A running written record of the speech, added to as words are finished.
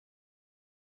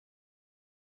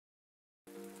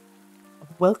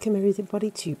Welcome everybody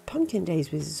to Pumpkin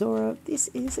Days with Zora. This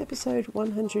is episode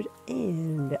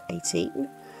 118.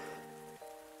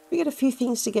 We got a few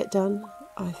things to get done.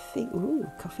 I think,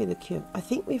 coffee liqueur. I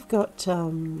think we've got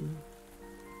rum,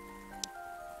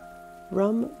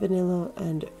 vanilla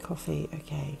and coffee.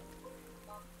 Okay.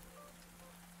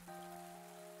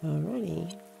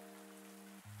 Alrighty.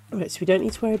 Alright, so we don't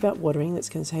need to worry about watering. That's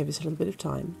going to save us a little bit of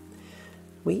time.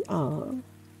 We are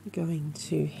going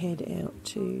to head out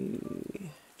to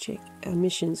check our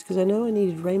missions because I know I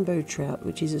needed rainbow trout,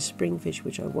 which is a spring fish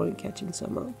which I won't catch in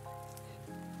summer,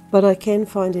 but I can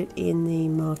find it in the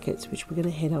markets, which we're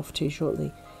going to head off to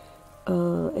shortly,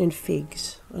 and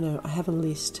figs. I know I have a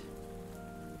list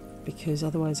because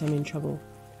otherwise I'm in trouble.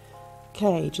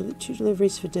 Okay, 2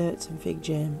 deliveries for dirts and fig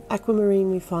jam.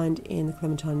 Aquamarine we find in the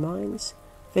Clementine mines.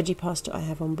 Veggie pasta I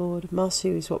have on board.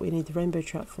 Marsu is what we need the rainbow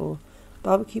trout for.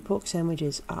 Barbecue pork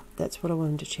sandwiches, that's what I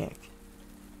wanted to check.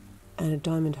 And a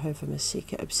diamond hoe for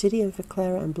Masika. Obsidian for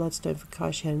Clara and bloodstone for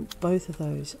Kaishan. Both of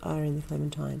those are in the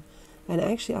Clementine. And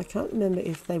actually, I can't remember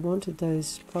if they wanted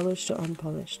those polished or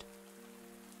unpolished.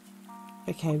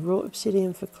 Okay, raw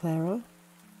obsidian for Clara.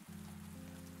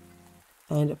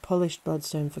 And a polished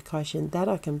bloodstone for Kaishan. That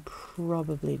I can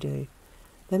probably do.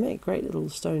 They make great little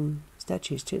stone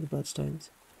statues too, the bloodstones.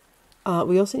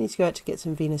 We also need to go out to get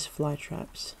some Venus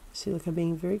flytraps. See, look, I'm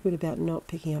being very good about not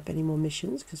picking up any more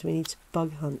missions because we need to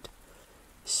bug hunt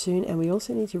soon. And we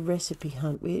also need to recipe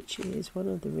hunt, which is one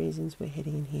of the reasons we're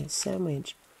heading in here.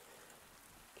 Sandwich,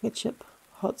 ketchup,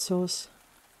 hot sauce.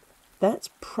 That's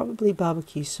probably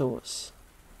barbecue sauce.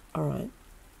 All right.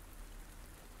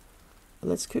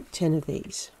 Let's cook 10 of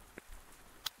these.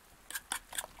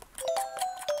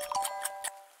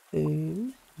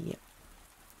 Boom. Yep.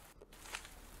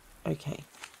 Okay.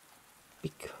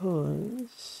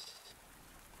 Because...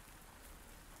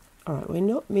 Alright, we're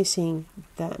not missing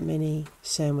that many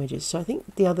sandwiches. So I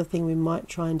think the other thing we might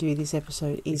try and do this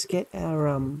episode is get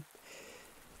our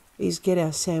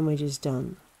sandwiches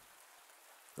done.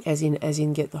 As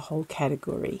in get the whole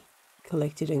category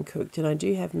collected and cooked. And I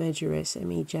do have Majoress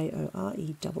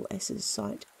MEJORESS's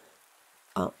site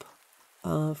up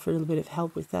for a little bit of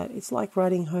help with that. It's like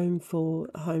writing home to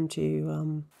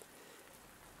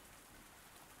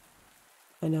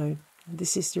I know the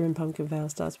sister in Pumpkin Vale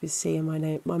starts with C and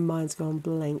my mind's gone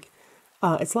blank.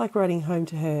 It's like writing home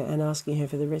to her and asking her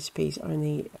for the recipes,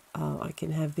 only I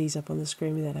can have these up on the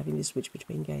screen without having to switch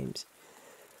between games.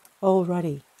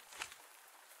 Alrighty.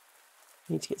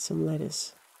 Need to get some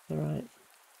lettuce. Alright.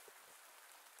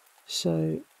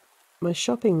 So my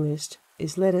shopping list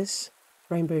is lettuce,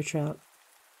 rainbow trout,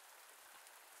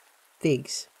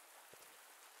 figs.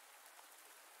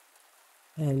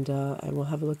 And we'll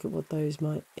have a look at what those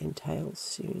might entail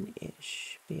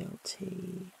soon-ish.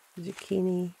 BLT,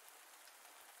 zucchinis,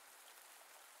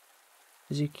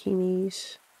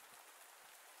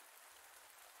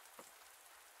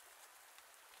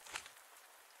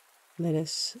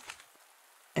 lettuce,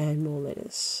 and more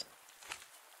lettuce.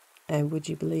 And would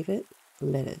you believe it?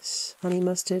 Lettuce. Honey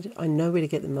mustard. I know where to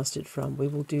get the mustard from. We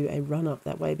will do a run up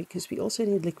that way because we also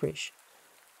need licorice.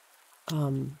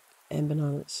 And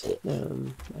bananas.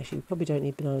 Actually, we probably don't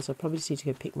need bananas. I probably just need to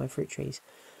go pick my fruit trees.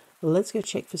 Well, let's go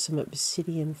check for some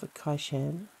obsidian for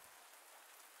Kaishan.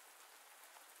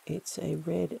 It's a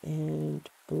red and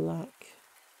black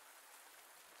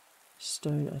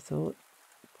stone, I thought.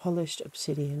 Polished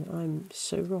obsidian. I'm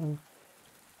so wrong.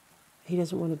 He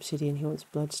doesn't want obsidian. He wants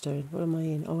bloodstone. What am I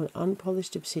in? Oh, an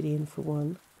unpolished obsidian for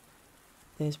one.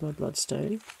 There's my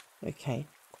bloodstone. Okay.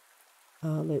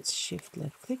 Let's shift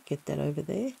left click. Get that over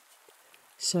there.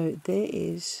 So there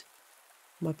is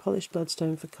my polished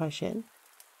bloodstone for Kaishan.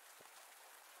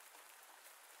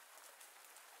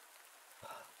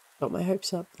 Got my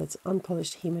hopes up. That's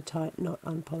unpolished hematite, not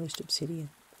unpolished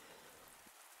obsidian.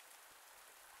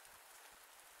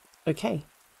 Okay.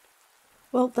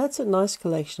 Well, that's a nice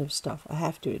collection of stuff, I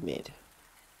have to admit.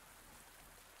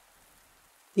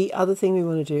 The other thing we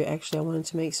want to do, actually, I wanted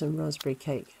to make some raspberry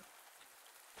cake.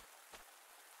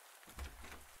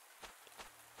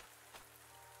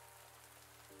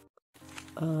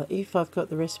 If I've got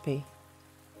the recipe.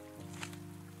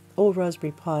 Or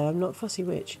raspberry pie, I'm not fussy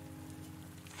which.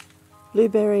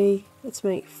 Blueberry, let's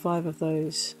make 5 of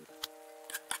those.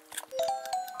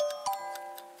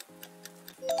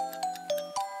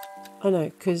 I know,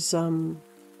 because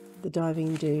the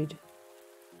diving dude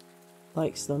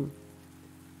likes them.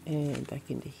 And back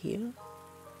into here.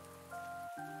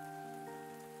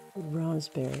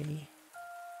 Raspberry.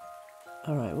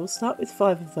 Alright, we'll start with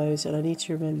 5 of those, and I need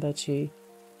to remember to...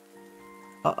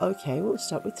 Oh, okay, we'll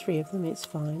start with 3 of them, it's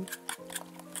fine.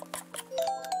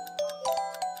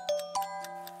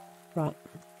 Right.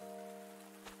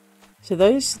 So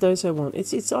those I want.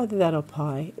 It's either that or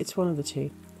pie. It's one of the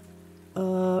two.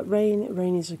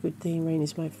 Rain is a good thing. Rain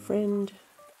is my friend.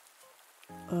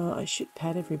 I should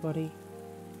pat everybody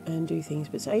and do things,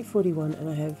 but it's 8:41 and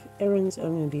I have errands.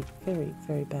 I'm going to be very,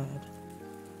 very bad.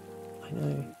 I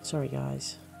know. Sorry,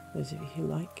 guys. Those of you who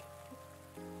like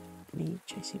me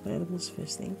chasing my animals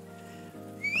first thing.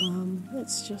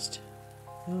 Let's just...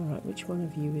 Alright, which one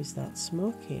of you is that?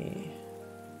 Smoky.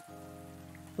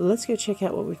 Well, let's go check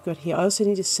out what we've got here. I also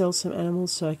need to sell some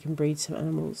animals so I can breed some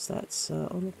animals. That's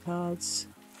on the cards.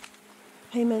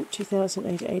 Payment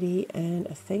 2,880 and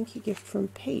a thank you gift from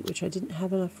Pete, which I didn't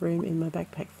have enough room in my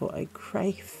backpack for. A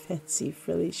grey fancy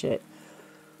frilly shirt.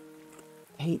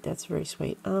 Pete, that's very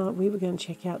sweet. We were going to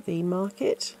check out the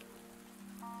market.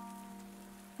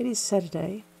 It is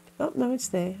Saturday. Oh, no, it's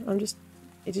there.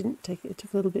 It took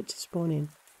a little bit to spawn in.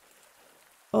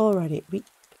 Alrighty, we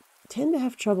tend to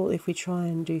have trouble if we try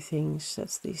and do things.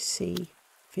 That's the sea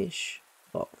fish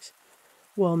box.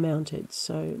 Well mounted.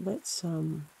 So let's,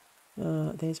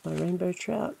 there's my rainbow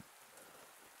trout.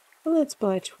 Well, let's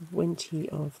buy 20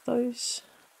 of those.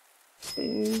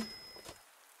 Boom.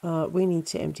 We need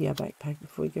to empty our backpack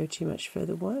before we go too much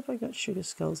further. Why have I got sugar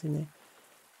skulls in there?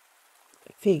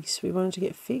 Figs. We wanted to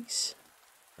get figs.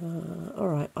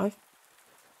 Alright,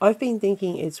 I've been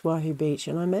thinking it's Wahoo Beach,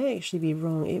 and I may actually be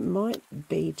wrong. It might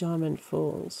be Diamond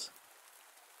Falls.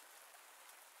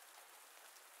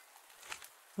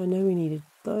 I know we needed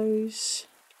those.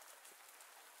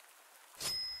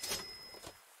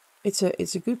 It's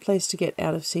a good place to get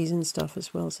out of season stuff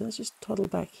as well. So let's just toddle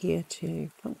back here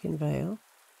to Pumpkin Vale.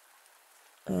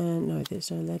 And no, there's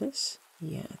no lettuce.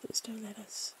 Yeah, there's no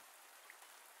lettuce.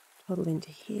 Toddle into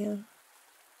here.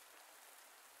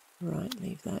 Right,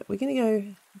 leave that. We're going to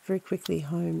go very quickly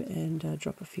home and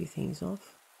drop a few things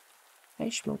off. Hey,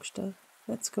 Schmokster,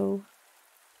 let's go.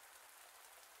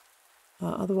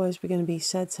 Otherwise, we're going to be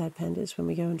sad pandas when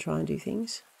we go and try and do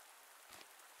things.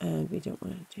 And we don't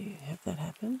want to have that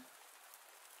happen.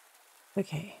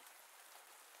 Okay.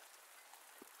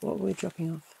 What were we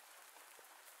dropping off?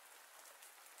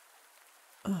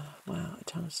 Oh, wow, a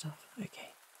ton of stuff. Okay.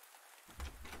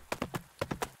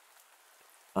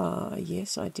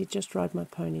 Yes, I did just ride my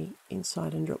pony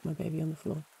inside and drop my baby on the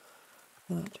floor.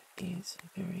 That is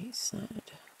very sad.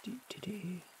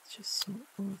 Let's just sort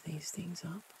all of these things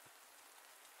up.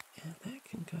 And that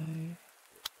can go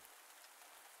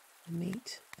the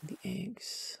meat and the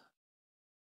eggs.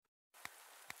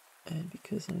 And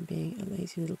because I'm being a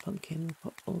lazy little pumpkin, we'll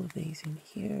pop all of these in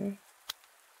here.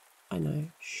 I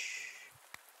know, shh.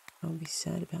 I'll be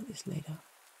sad about this later.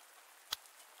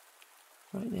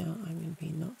 Right now, I'm going to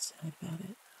be not sad about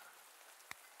it.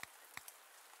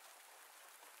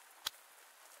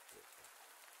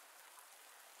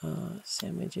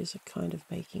 Sandwiches are kind of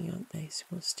baking, aren't they? So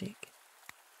we'll stick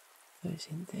those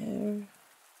in there.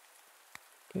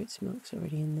 Goat's milk's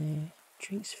already in there.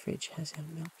 Drinks fridge has our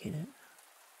milk in it.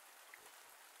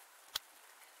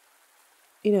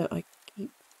 You know, I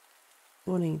keep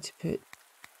wanting to put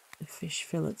the fish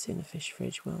fillets in the fish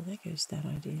fridge. Well, there goes that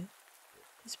idea.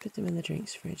 Let's put them in the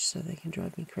drinks fridge so they can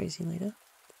drive me crazy later.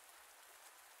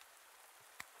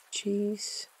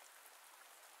 Cheese.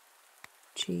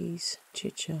 Cheese.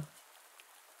 Chicha.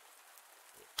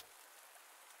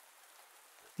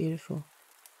 Beautiful.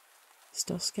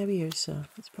 Stos scabiosa.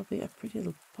 It's probably a pretty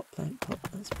little pot plant pot.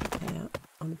 Let's put that out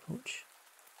on the porch.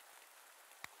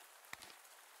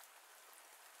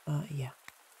 Yeah.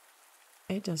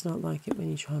 It does not like it when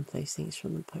you try and place things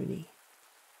from the pony.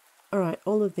 Alright,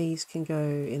 all of these can go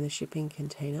in the shipping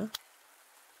container.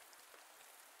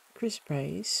 Crisp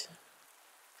Rays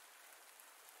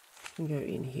can go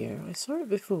in here. I saw it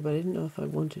before, but I didn't know if I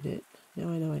wanted it. Now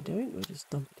I know I don't. We'll just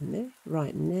dump it in there.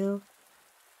 Right, now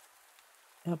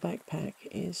our backpack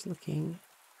is looking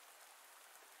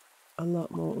a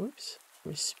lot more,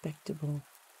 respectable.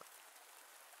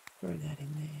 Throw that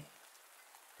in there.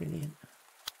 Brilliant.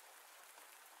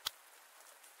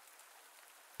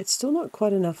 It's still not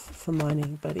quite enough for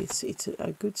mining, but it's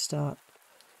a good start.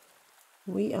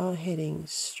 We are heading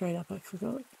straight up. I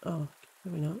forgot. Oh,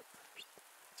 no, we're not.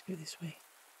 Let's go this way.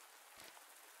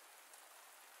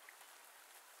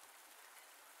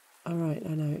 Alright, I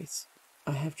know.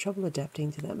 I have trouble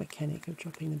adapting to that mechanic of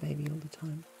dropping the baby all the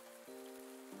time.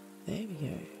 There we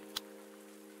go.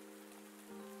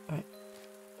 Alright.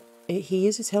 He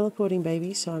is a teleporting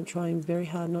baby, so I'm trying very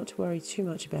hard not to worry too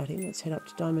much about him. Let's head up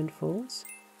to Diamond Falls.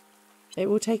 It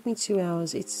will take me 2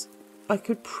 hours. I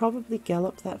could probably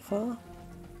gallop that far.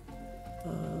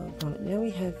 Right, now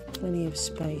we have plenty of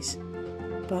space.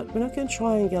 But we're not going to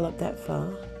try and gallop that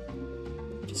far.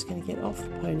 I'm just going to get off the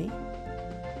pony.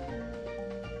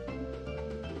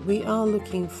 We are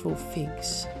looking for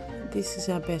figs. This is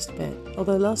our best bet.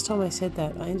 Although last time I said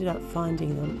that, I ended up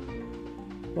finding them.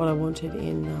 What I wanted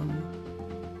in,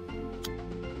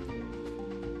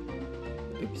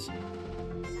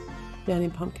 down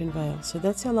in Pumpkin Vale. So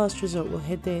that's our last resort. We'll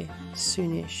head there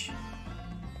soonish.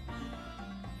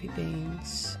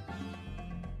 Beans.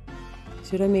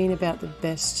 See what I mean about the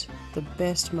best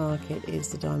market is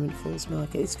the Diamond Falls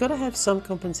market. It's got to have some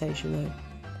compensation though.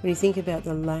 When you think about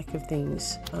the lack of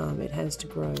things it has to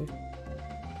grow.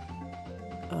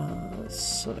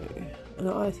 And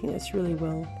I think that's really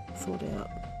well thought out.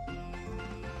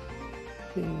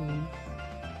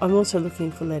 I'm also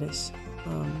looking for lettuce.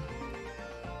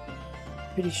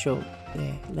 Pretty sure.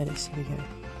 There, lettuce, here we go.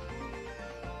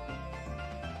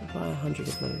 I'll buy 100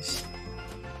 of those.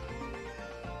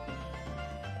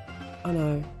 I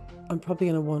know, I'm probably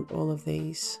going to want all of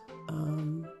these.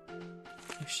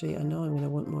 Actually, I know I'm going to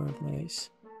want more of those.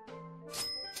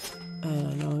 And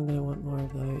I know I'm going to want more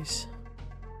of those.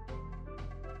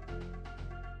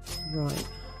 Right.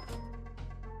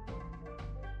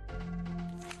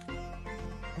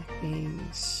 Black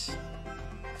beans.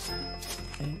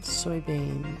 And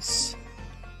soybeans.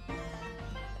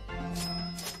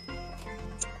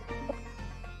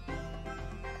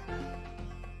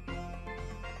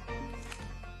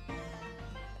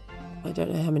 I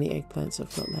don't know how many eggplants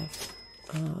I've got left.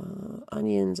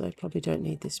 Onions, I probably don't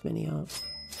need this many of.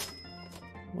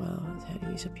 Wow, that's how to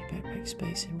use up your backpack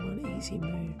space in one easy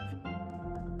move.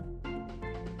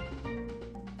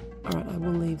 Alright, I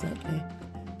will leave that there.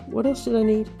 What else did I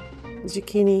need?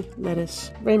 Zucchini,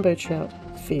 lettuce, rainbow trout,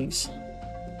 figs.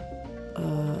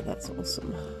 That's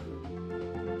awesome.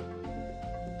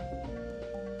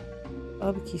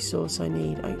 Barbecue sauce I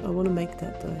need. I want to make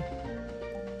that though.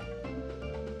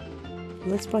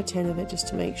 Let's buy 10 of it just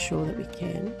to make sure that we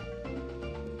can.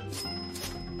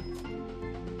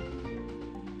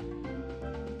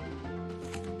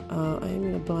 I am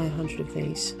going to buy 100 of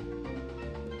these.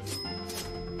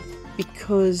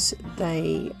 Because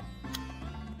they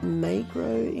may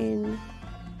grow in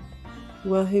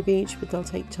Wahoo Beach, but they'll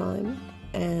take time.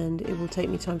 And it will take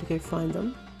me time to go find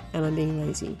them. And I'm being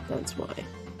lazy, that's why.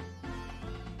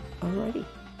 Alrighty,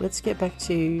 let's get back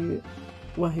to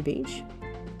Wahoo Beach.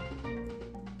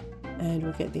 And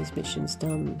we'll get these missions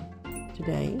done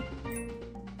today.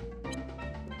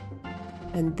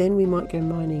 And then we might go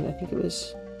mining. I think it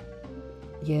was...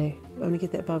 yeah, I want to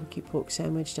get that barbecue pork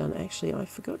sandwich done. Actually, I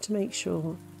forgot to make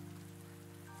sure...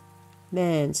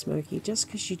 Man, Smokey, just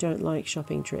because you don't like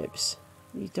shopping trips,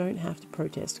 you don't have to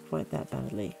protest quite that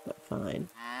badly, but fine.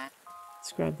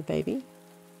 Let's grab the baby.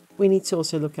 We need to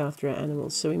also look after our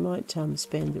animals, so we might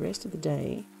spend the rest of the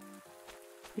day.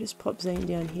 We just pop Zane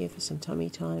down here for some tummy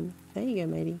time. There you go,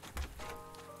 matey.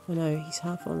 Oh no, he's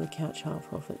half on the couch,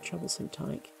 half off it. Troublesome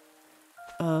tyke.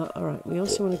 Alright, we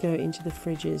also want to go into the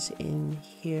fridges in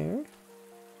here.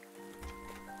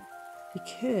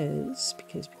 Because...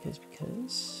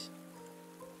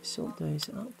 sort those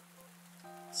up.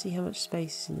 See how much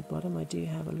space is in the bottom. I do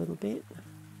have a little bit.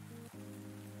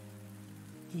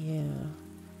 Yeah.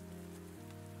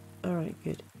 Alright,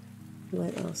 good.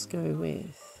 Let us go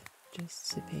with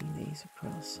just zipping these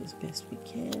across as best we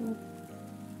can.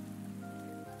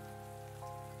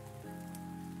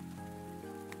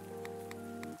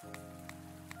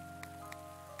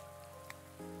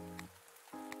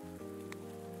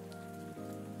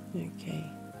 Okay.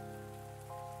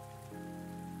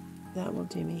 That will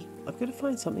do me. I've got to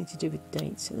find something to do with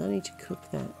dates, and I need to cook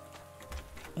that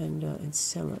and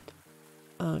sell it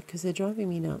because they're driving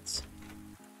me nuts.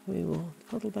 We will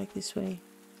huddle back this way.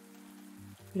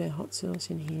 Put our hot sauce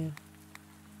in here.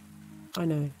 I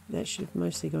know, that should have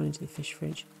mostly gone into the fish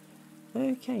fridge.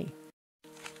 Okay.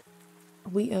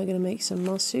 We are going to make some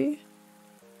masu.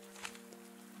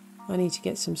 I need to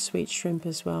get some sweet shrimp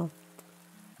as well.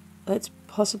 That's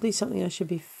possibly something I should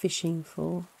be fishing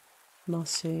for.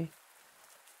 Masu.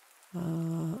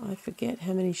 I forget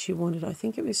how many she wanted. I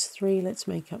think it was 3. Let's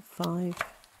make up 5.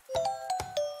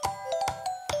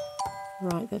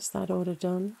 Right, that's that order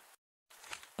done.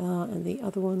 And the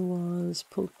other one was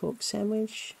pulled pork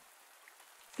sandwich.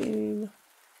 Boom.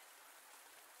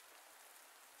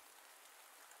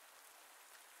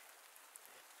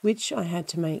 Which I had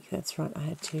to make. That's right, I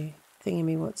had to.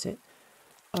 Thingy what's it.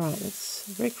 Alright, let's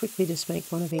very quickly just make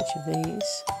one of each of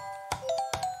these.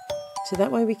 So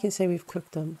that way we can say we've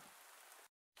cooked them.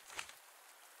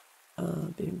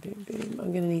 Boom, boom, boom.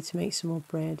 I'm going to need to make some more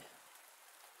bread.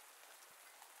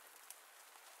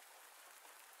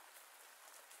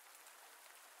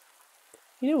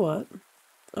 You know what?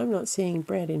 I'm not seeing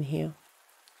bread in here.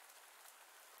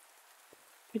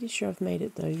 Pretty sure I've made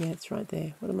it though. Yeah, it's right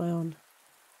there. What am I on?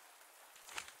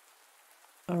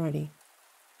 Alrighty.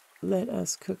 Let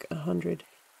us cook 100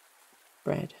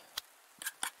 bread.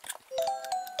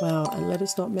 Wow, and let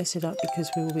us not mess it up because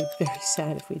we will be very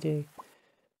sad if we do.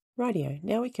 Rightio,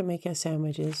 now we can make our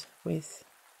sandwiches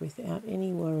without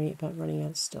any worry about running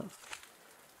out of stuff.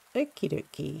 Okie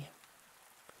dokie.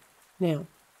 Now,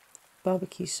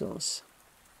 barbecue sauce.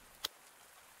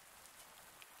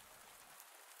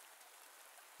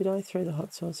 Did I throw the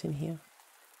hot sauce in here?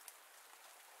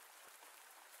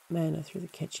 Man, I threw the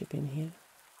ketchup in here.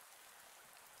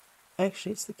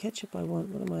 Actually, it's the ketchup I want.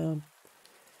 What am I on?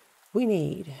 We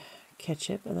need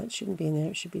ketchup, and that shouldn't be in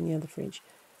there. It should be in the other fridge.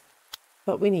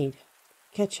 But we need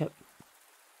ketchup.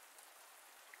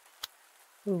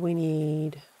 We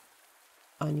need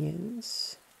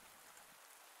onions.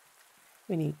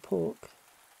 We need pork.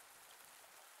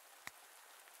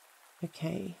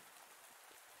 Okay.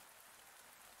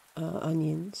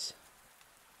 Onions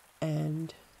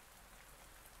and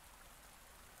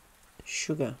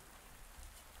sugar.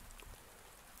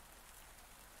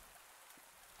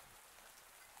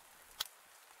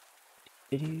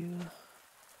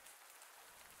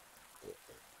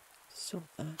 Salt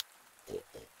that.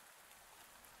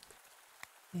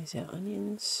 There's our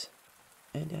onions,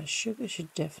 and our sugar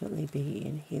should definitely be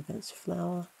in here. That's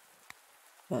flour,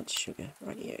 that's sugar.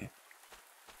 Rightio.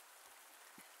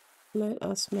 Let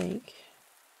us make,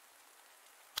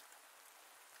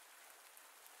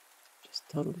 just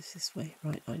toddle this way.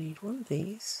 Right, I need one of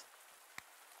these.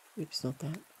 Oops, not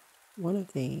that. One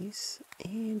of these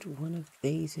and one of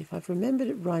these. If I've remembered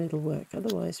it right, it'll work.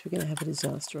 Otherwise, we're going to have a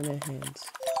disaster on our hands.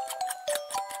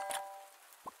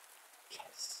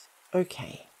 Yes.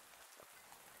 Okay.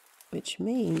 Which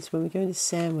means when we go into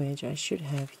sandwich, I should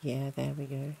have, yeah, there we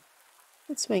go.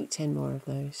 Let's make 10 more of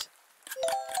those.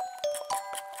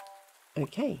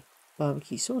 Okay,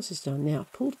 barbecue sauce is done. Now,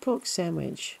 pulled pork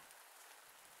sandwich.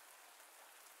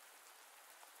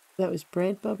 That was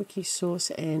bread, barbecue sauce,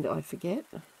 and I forget.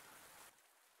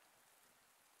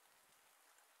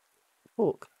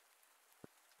 Pork.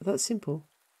 That's simple.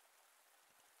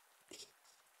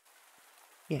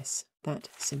 Yes, that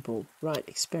simple. Right,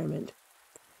 experiment.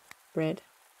 Bread,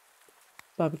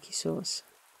 barbecue sauce,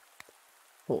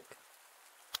 pork.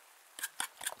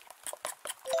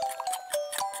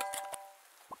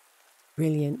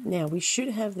 Brilliant. Now, we should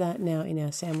have that now in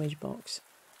our sandwich box,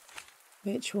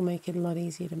 which will make it a lot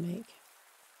easier to make.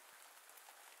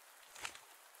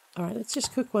 All right, let's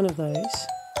just cook one of those.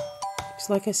 Because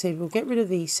like I said, we'll get rid of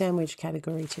the sandwich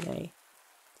category today.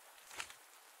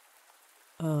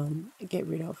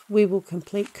 We will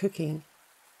complete cooking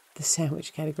the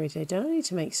sandwich category today. Don't I need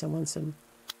to make someone some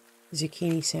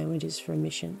zucchini sandwiches for a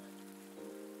mission?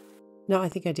 No, I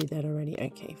think I did that already.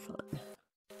 Okay, fine.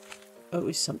 Oh, it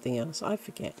was something else. I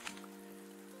forget.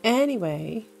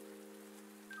 Anyway,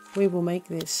 we will make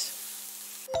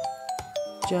this.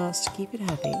 Just keep it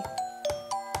happy.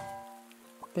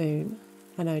 Boom.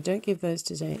 I know, don't give those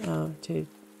to Zane, to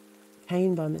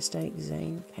Kane by mistake.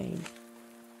 Zane, Kane.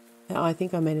 I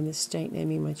think I made a mistake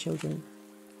naming my children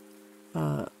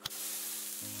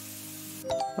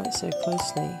quite so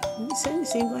closely. It certainly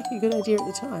seemed like a good idea at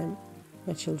the time.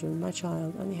 My children, my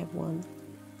child, only have one.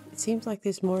 It seems like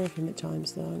there's more of him at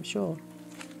times, though, I'm sure.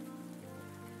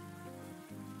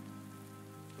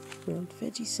 Grilled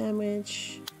veggie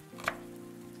sandwich.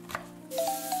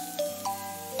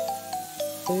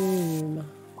 Boom.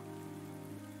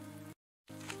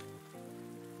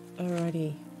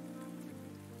 Alrighty.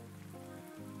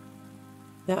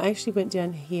 Now, I actually went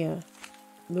down here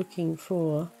looking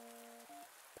for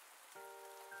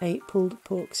a pulled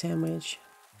pork sandwich.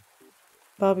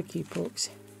 Barbecue pork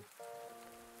sandwich.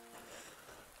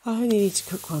 I only need to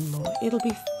cook one more. It'll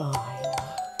be fine.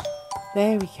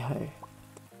 There we go.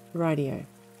 Rightio.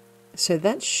 So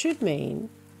that should mean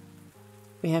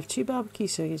we have 2 barbecue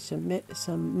sausages,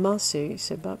 some masu.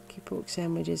 So barbecue pork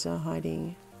sandwiches are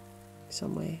hiding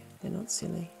somewhere. They're not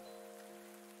silly.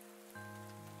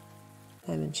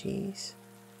 Ham and cheese.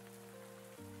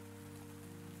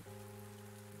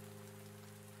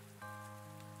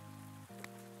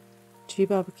 Two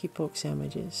barbecue pork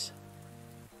sandwiches.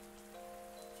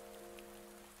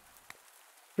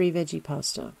 3 veggie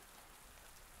pasta.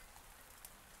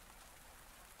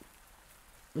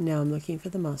 Now I'm looking for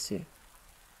the masu.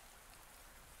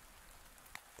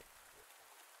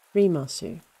 3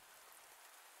 masu.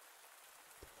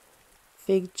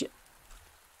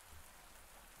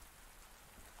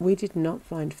 We did not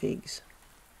find figs.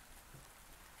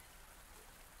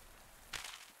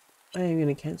 I am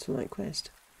going to cancel that quest.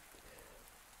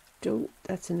 Oh,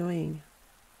 that's annoying.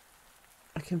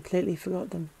 I completely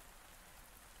forgot them.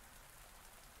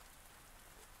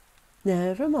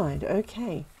 Never mind.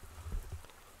 Okay.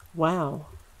 Wow.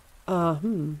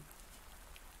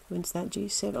 When's that due?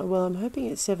 Well, I'm hoping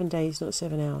it's 7 days, not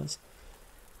 7 hours.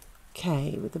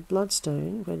 Okay, with the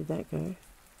bloodstone, where did that go?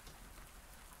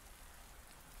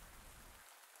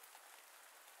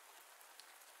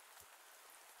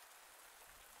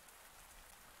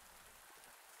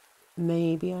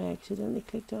 Maybe I accidentally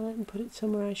clicked on it and put it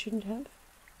somewhere I shouldn't have.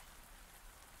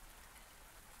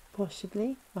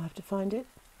 Possibly. I'll have to find it.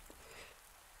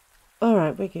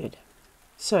 Alright, we're good.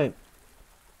 So,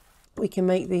 we can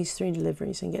make these 3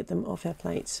 deliveries and get them off our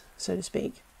plates, so to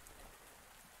speak.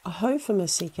 A hoe for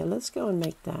Masika. Let's go and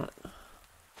make that.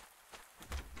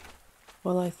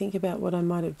 While I think about what I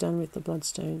might have done with the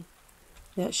bloodstone.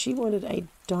 Now, she wanted a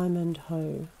diamond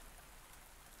hoe.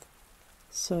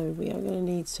 So we are going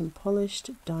to need some polished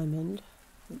diamond,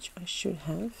 which I should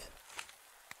have.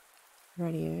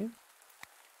 Radio.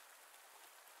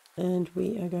 And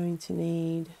we are going to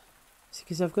need,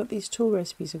 because I've got these tool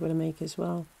recipes I've got to make as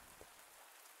well.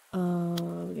 We're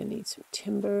going to need some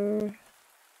timber.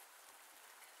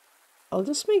 I'll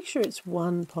just make sure it's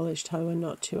 1 polished hoe and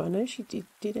not 2. I know she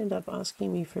did end up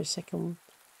asking me for a second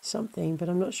something, but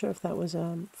I'm not sure if that was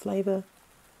flavour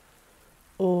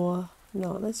or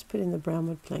no. Let's put in the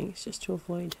brownwood planks just to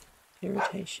avoid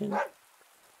irritation.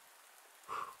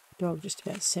 Dog just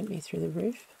about sent me through the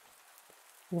roof.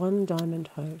 1 diamond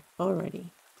hoe.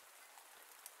 Alrighty.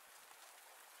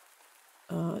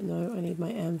 No, I need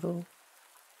my anvil.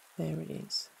 There it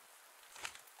is.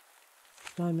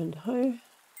 Diamond hoe.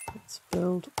 Let's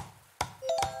build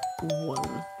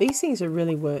 1. These things are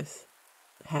really worth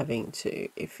having too.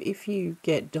 If you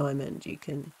get diamond, you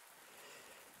can,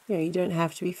 you don't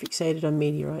have to be fixated on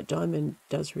meteorite. Diamond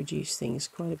does reduce things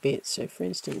quite a bit. So for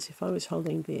instance, if I was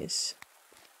holding this,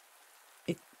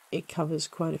 it covers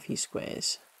quite a few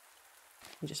squares.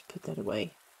 I'll just put that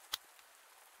away.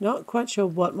 Not quite sure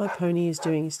what my pony is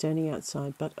doing standing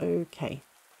outside, but okay.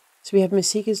 So we have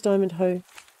Masika's diamond hoe.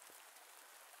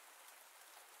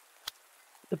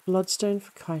 The bloodstone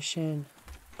for Kaishan.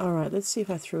 Alright, let's see if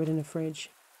I threw it in a fridge.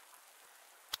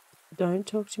 Don't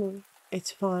talk to me.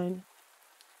 It's fine.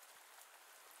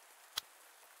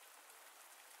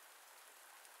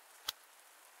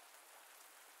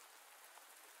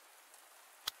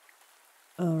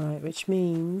 Alright, which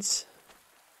means,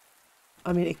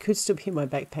 I mean, it could still be in my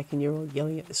backpack and you're all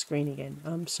yelling at the screen again.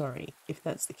 I'm sorry if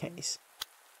that's the case.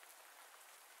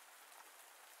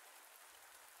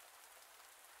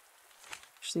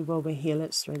 Actually, while we're here,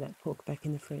 let's throw that pork back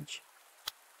in the fridge.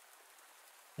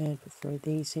 And we'll throw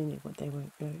these in, but they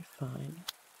won't go. Fine.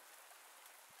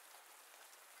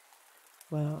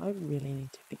 Wow, I really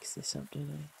need to fix this up,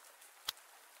 don't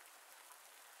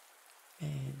I?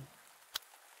 And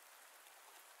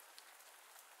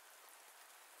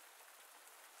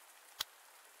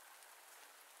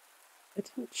I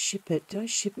didn't ship it. Did I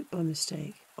ship it by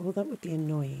mistake? Oh, that would be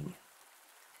annoying.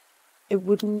 It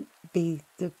wouldn't be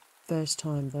the first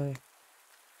time, though.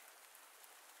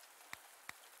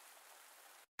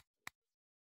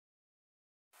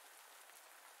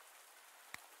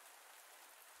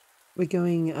 We're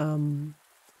going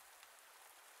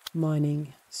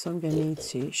mining, so I'm going to need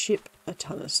to ship a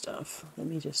ton of stuff. Let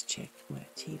me just check my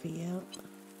TV out.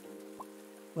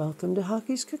 Welcome to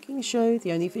Haku's Cooking Show.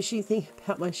 The only fishy thing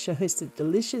about my show is the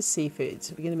delicious seafood.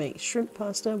 So we're going to make shrimp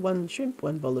pasta, 1 shrimp,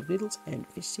 1 bowl of noodles, and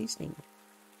fish seasoning.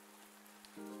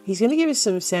 He's going to give us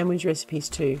some sandwich recipes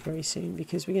too very soon,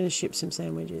 because we're going to ship some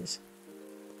sandwiches.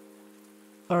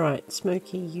 Alright,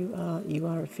 Smokey, you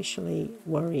are officially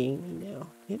worrying me now.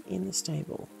 Get in the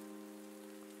stable.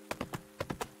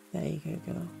 There you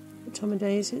go, girl. What time of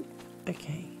day is it?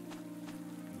 Okay.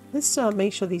 Let's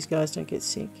make sure these guys don't get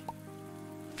sick.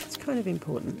 It's kind of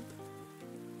important.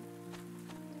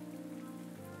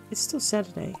 It's still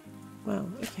Saturday. Wow,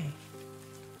 okay.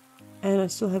 And I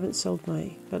still haven't sold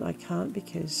my, but I can't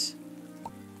because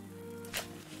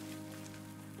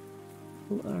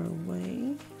people are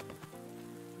away.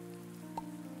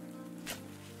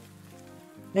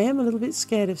 I am a little bit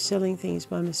scared of selling things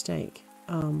by mistake.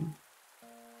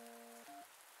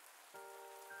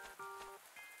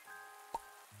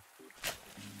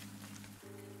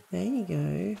 There you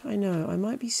go. I know, I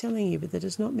might be selling you, but that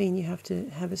does not mean you have to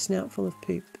have a snout full of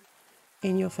poop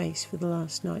in your face for the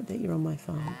last night that you're on my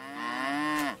farm.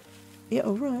 Yeah,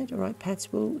 alright.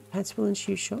 Pats will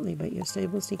ensue shortly, but your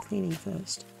stables need cleaning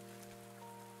first.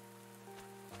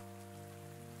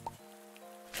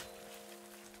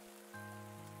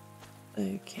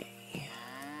 Okay.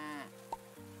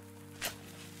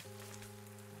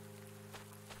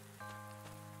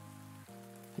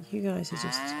 You guys are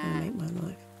just going to make my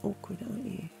life awkward, aren't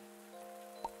you?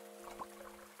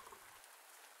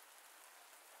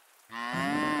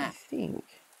 I think,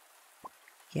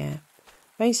 yeah.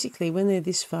 Basically, when they're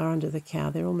this far under the cow,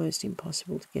 they're almost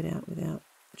impossible to get out without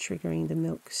triggering the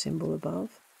milk symbol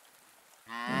above.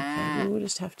 Okay, we will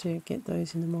just have to get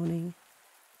those in the morning.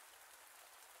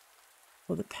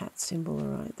 Or the pat symbol,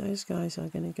 alright. Those guys are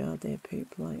going to guard their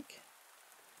poop like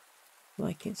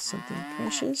it's something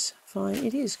precious. Fine,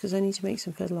 it is, because I need to make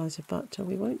some fertilizer, but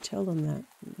we won't tell them that.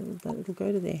 It'll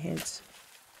go to their heads.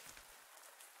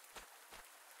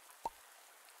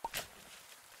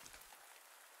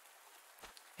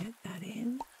 Get that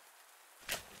in.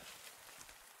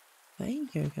 There you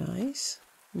go, guys.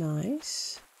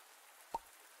 Nice.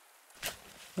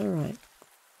 Alright.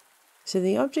 So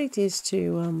the object is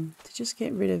to just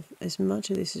get rid of as much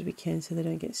of this as we can so they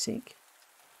don't get sick.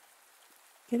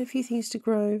 Get a few things to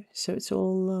grow so it's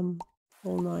all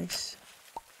nice.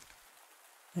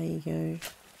 There you go.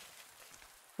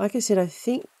 Like I said, I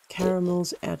think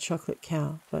Caramel's our chocolate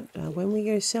cow, but when we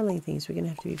go selling things, we're going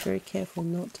to have to be very careful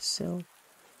not to sell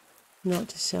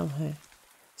her.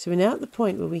 So we're now at the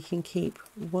point where we can keep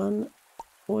one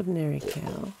ordinary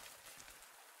cow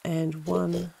and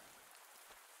one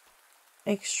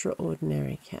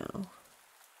extraordinary cow.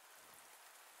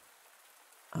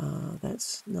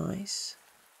 That's nice.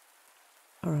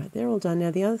 Alright, they're all done. Now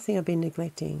the other things I've been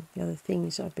neglecting are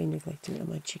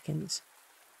my chickens.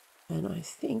 And I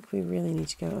think we really need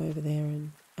to go over there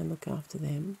and look after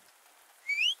them.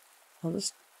 I'll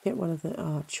just get one of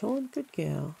the... Chorn, good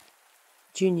girl.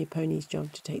 Junior Pony's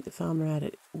job to take the farmer out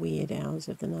at weird hours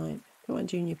of the night. Come on,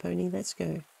 Junior Pony, let's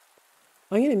go.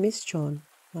 I'm going to miss Chorn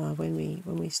when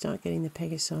we start getting the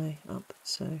Pegasi up,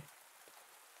 so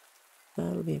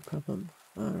that'll be a problem.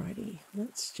 Alrighty,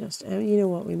 let's just... you know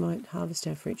what, we might harvest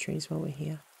our fruit trees while we're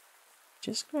here.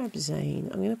 Just grab Zane.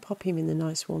 I'm going to pop him in the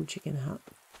nice warm chicken hut.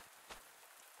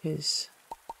 Because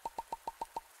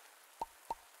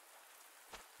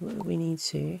we need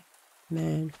to.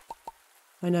 Man,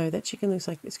 I know that chicken looks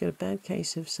like it's got a bad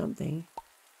case of something.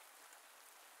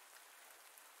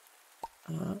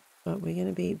 But we're going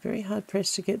to be very hard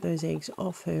pressed to get those eggs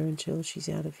off her until she's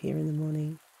out of here in the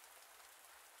morning.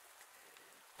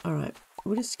 Alright,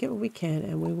 we'll just get what we can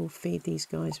and we will feed these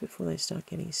guys before they start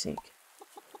getting sick.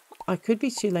 I could be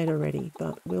too late already,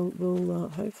 but we'll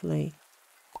hopefully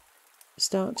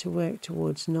start to work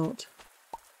towards not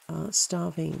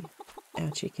starving our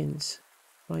chickens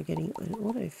by getting an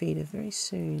auto feeder very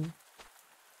soon.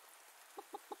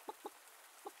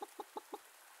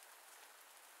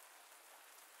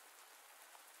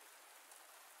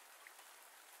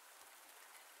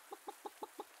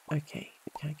 Okay,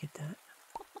 we can't get that.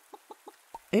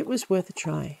 It was worth a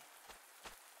try.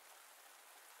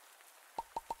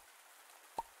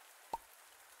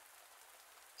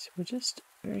 So we'll just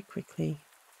very quickly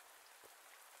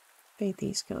feed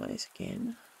these guys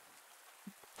again.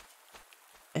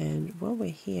 And while we're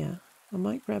here, I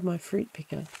might grab my fruit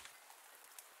picker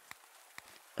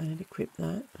and equip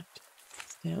that.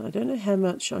 Now, I don't know how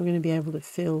much I'm going to be able to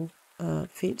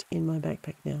fit in my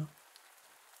backpack now.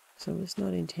 So I was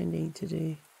not intending to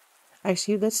do...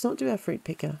 Actually, let's not do our fruit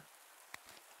picker.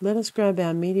 Let us grab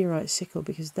our meteorite sickle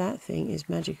because that thing is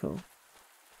magical.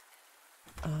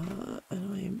 And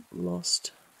I am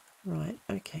lost. Right,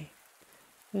 okay.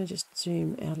 I'm going to just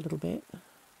zoom out a little bit. I'm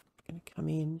going to come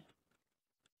in.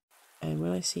 And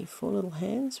when I see 4 little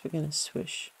hands, we're going to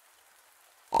swoosh.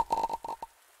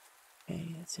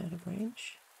 Okay, that's out of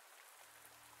range.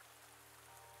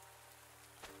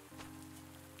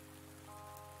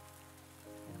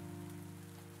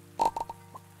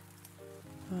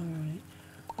 Alright.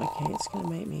 Okay, it's going to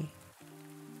make me...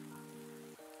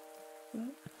 What?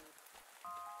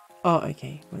 Oh,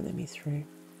 okay. Won't let me through.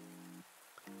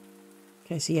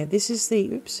 Okay, so yeah, this is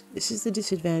the... Oops. This is the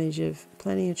disadvantage of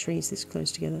planting your trees this close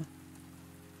together.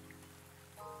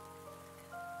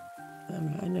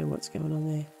 Alright, I know what's going on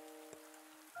there.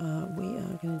 We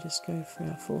are going to just go for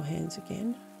our 4 hands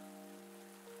again.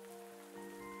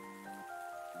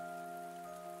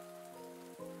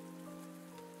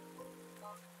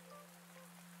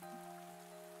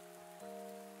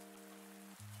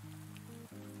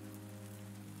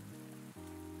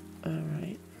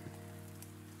 Alright.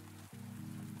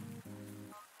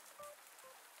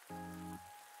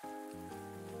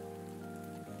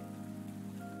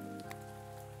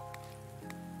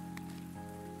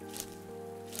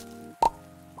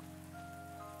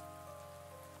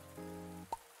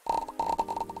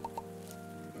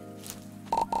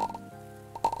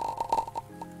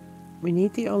 We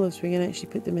need the olives. We're going to actually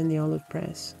put them in the olive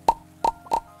press.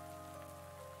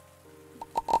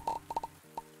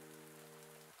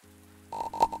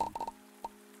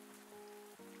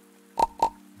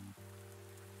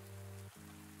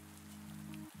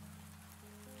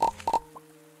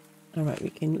 All right,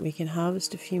 we can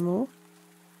harvest a few more.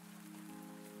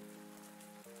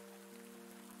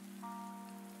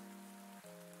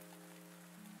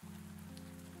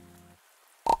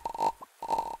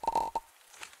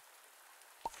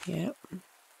 Yep.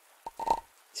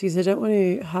 Because I don't want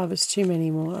to harvest too many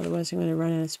more, otherwise I'm going to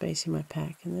run out of space in my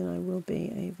pack, and then I will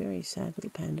be a very sad little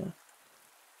panda.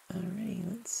 Alrighty,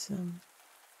 let's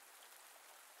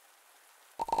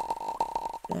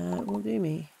that will do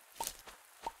me.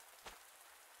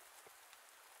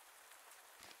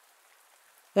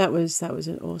 That was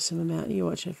an awesome amount. You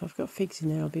watch it. If I've got figs in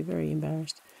there, I'll be very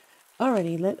embarrassed.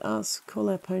 Alrighty, let us call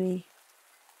our pony.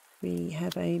 We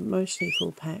have a mostly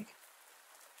full pack.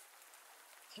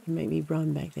 You can make me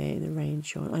run back there in the rain,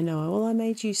 Sean. I know. Well, I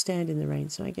made you stand in the rain,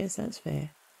 so I guess that's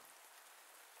fair.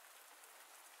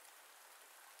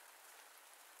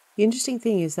 The interesting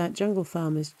thing is that jungle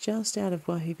farm is just out of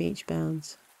Wahoo Beach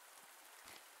bounds.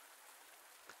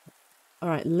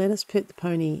 Alright, let us put the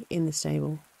pony in the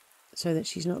stable so that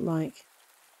she's not like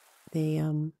the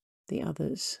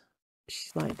others.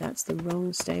 She's like, that's the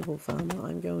wrong stable, farmer.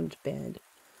 I'm going to bed.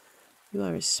 You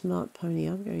are a smart pony.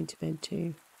 I'm going to bed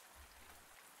too.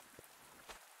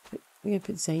 We're going to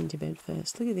put Zane to bed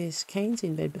first. Look at this. Kane's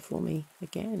in bed before me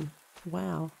again.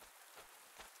 Wow.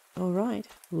 Alright,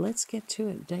 let's get to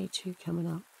it. Day 2 coming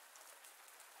up.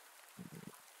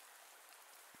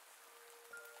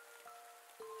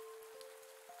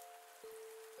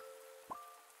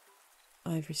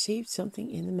 I've received something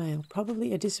in the mail.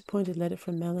 Probably a disappointed letter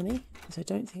from Melanie, because I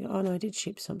don't think... Oh, no, I did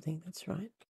ship something. That's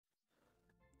right.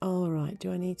 Alright,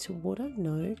 do I need to water?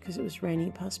 No, because it was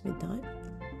raining past midnight.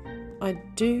 I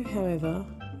do, however,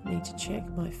 need to check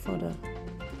my fodder.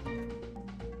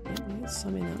 Yep, there's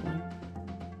some in that one.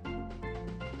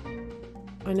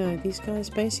 I know, these guys,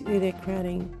 basically they're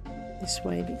crowding this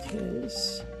way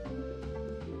because...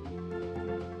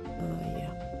 Oh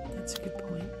yeah, that's a good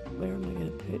point. Where am I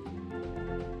going to put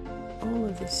all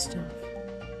of this stuff?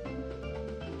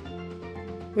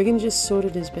 We're going to just sort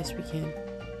it as best we can.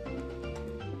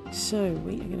 So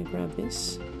we are going to grab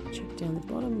this, check down the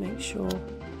bottom, make sure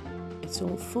it's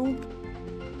all full,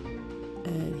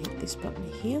 and hit this button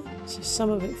here. So some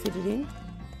of it fitted in,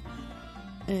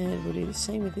 and we'll do the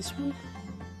same with this one.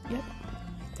 Yep,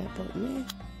 hit that button there.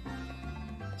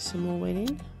 Some more went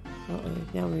in. Uh-oh,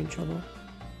 now we're in trouble.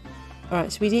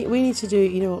 Alright, so we need to do,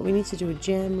 you know what, we need to do a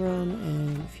jam run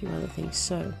and a few other things.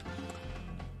 So,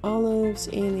 olives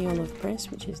in the olive press,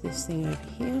 which is this thing over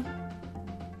here.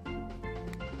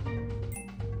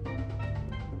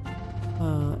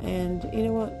 And you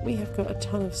know what, we have got a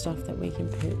ton of stuff that we can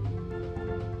put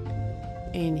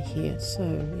in here. So,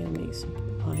 we're going to make some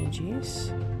papaya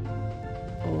juice.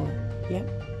 Or, yep.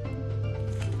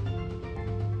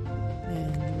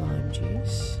 And lime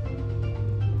juice.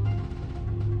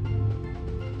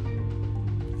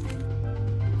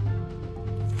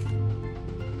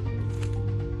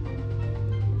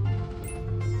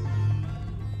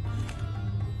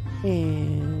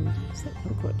 And is that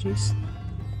kumquat juice?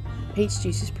 Peach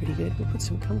juice is pretty good. We'll put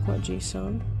some kumquat juice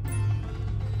on.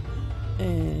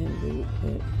 And we will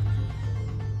put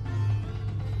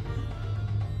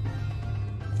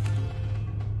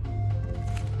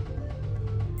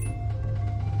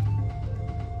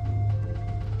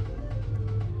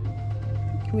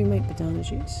can we make banana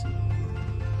juice?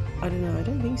 I don't know, I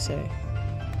don't think so.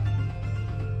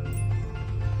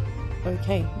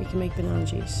 Okay, we can make banana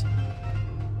juice.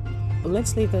 Well,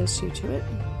 let's leave those two to it.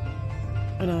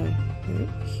 I know,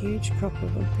 a huge crop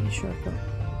of them. I'm pretty sure I've got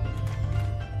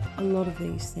a lot of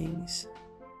these things.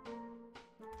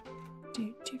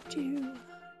 Do, do, do.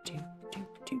 Do, do,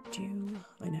 do, do.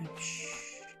 I know,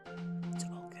 shh. It's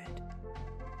all good.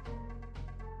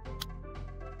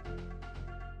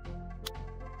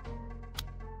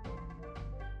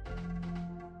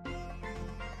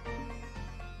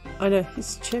 I know,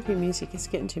 it's chirpy music, it's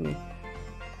getting to me.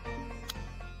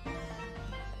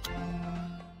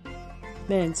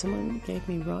 Man, someone gave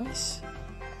me rice.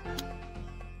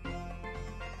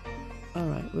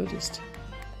 Alright, we'll just...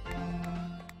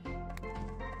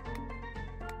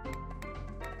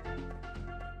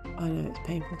 I know, it's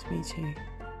painful to me too.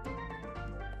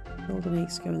 Golden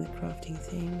eggs go in the crafting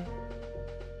thing.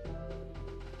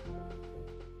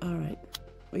 Alright,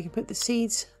 we can put the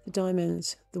seeds, the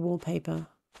diamonds, the wallpaper.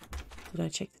 Did I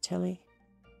check the telly?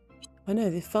 I know,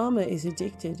 the farmer is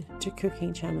addicted to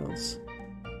cooking channels.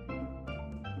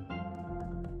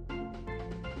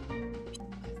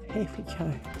 There we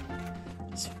go.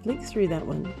 Just flick through that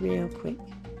one real quick.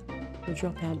 We'll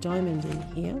drop our diamond in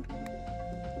here.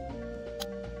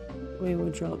 We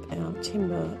will drop our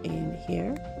timber in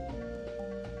here.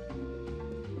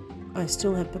 I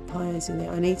still have papayas in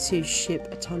there. I need to ship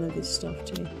a ton of this stuff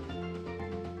too.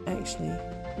 Actually,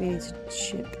 we need to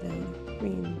ship our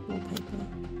green wallpaper.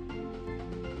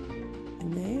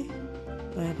 In there.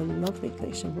 I have a lovely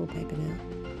collection of wallpaper now.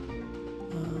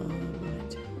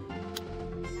 Right.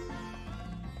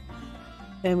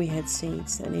 And we had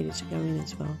seeds that needed to go in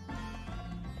as well.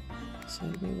 So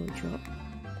we will drop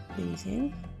these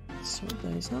in, sort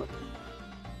those up.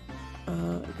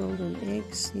 Golden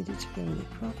eggs needed to go in the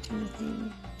crafting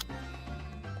thing.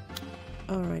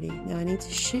 Alrighty, now I need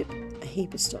to ship a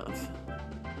heap of stuff.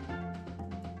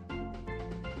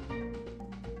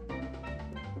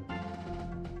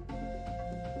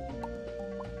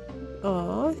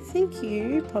 Oh, thank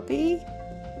you, puppy.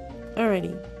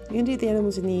 Alrighty, we're going to do the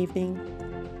animals in the evening.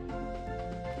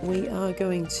 We are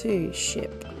going to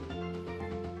ship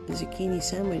zucchini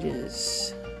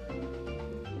sandwiches.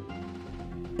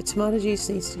 The tomato juice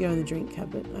needs to go in the drink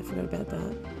cupboard. I forgot about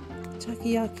that.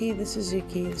 Takoyaki, the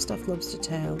Suzuki, the stuffed lobster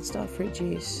tail, the starfruit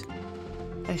juice.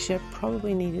 Actually, I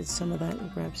probably needed some of that. We'll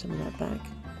grab some of that back.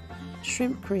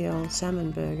 Shrimp Creole,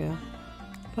 salmon burger,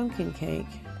 pumpkin cake.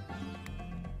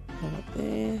 That up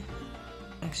there.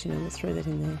 Actually, no, we'll throw that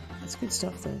in there. That's good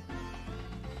stuff though.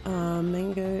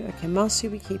 Mango, okay,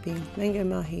 masu we're keeping. Mango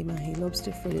mahi,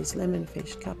 lobster fritters, lemon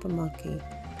fish, kapamaki,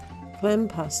 clam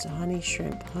pasta, honey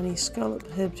shrimp, honey scallop,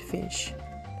 herbed fish,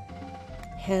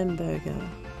 hamburger,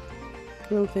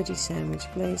 grilled veggie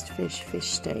sandwich, glazed fish, fish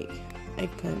steak,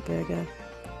 eggplant burger,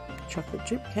 chocolate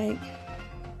drip cake,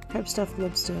 crab stuffed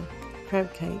lobster,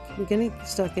 crab cake. We're going to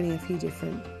start getting a few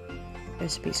different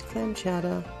recipes. Clam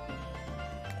chowder,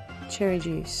 cherry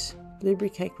juice, blueberry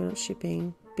cake we're not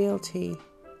shipping, BLT.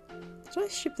 Did I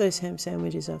ship those ham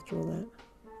sandwiches after all that?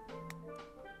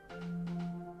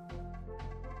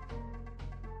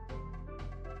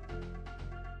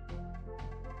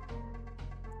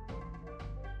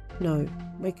 No,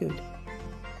 we're good.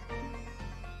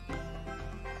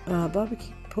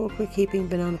 Barbecue pork we're keeping,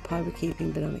 banana pie we're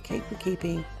keeping, banana cake we're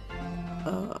keeping.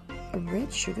 A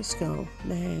red sugar skull,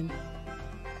 man.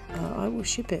 I will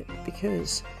ship it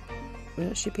because we're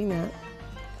not shipping that.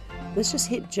 Let's just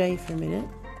hit J for a minute.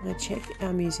 I check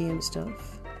our museum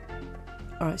stuff.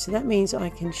 Alright, so that means I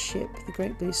can ship the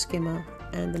Great Blue Skimmer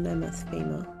and the Mammoth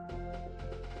Femur.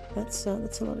 That's a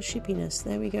lot of shippiness.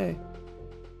 There we go.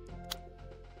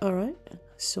 Alright,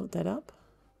 sort that up.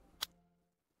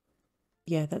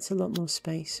 Yeah, that's a lot more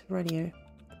space. Rightio.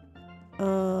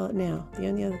 Now, the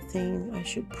only other thing I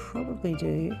should probably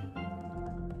do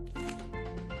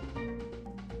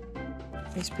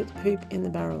is put the poop in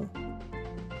the barrel.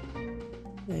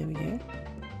 There we go.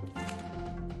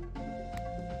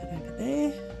 That over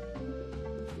there.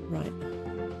 Right.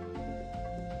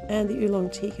 And the oolong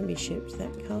tea can be shipped.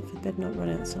 That calf had better not run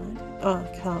outside. Ah,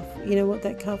 calf. You know what?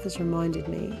 That calf has reminded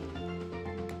me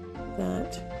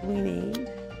that we need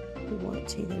the white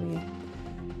tea. There we go.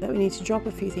 That we need to drop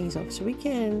a few things off. So we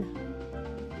can...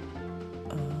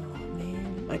 Oh,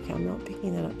 man. Okay, I'm not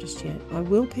picking that up just yet. I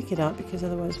will pick it up because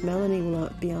otherwise Melanie will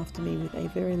be after me with a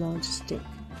very large stick.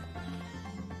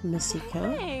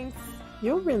 Masika. Thanks.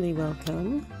 You're really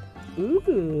welcome.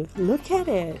 Ooh, look at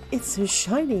it. It's so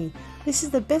shiny. This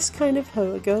is the best kind of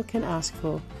hoe a girl can ask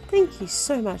for. Thank you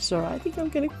so much, Zora. I think I'm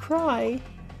going to cry.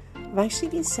 I've actually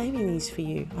been saving these for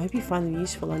you. I hope you find them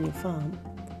useful on your farm.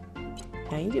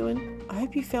 How you doing? I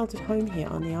hope you felt at home here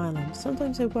on the island.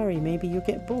 Sometimes I worry maybe you'll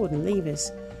get bored and leave us.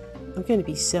 I'm going to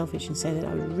be selfish and say that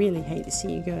I would really hate to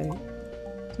see you go.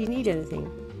 Do you need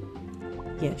anything?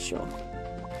 Yeah, sure.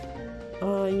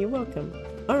 Oh, you're welcome.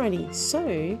 Alrighty,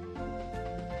 so...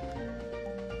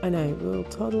 I know, we'll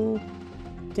toddle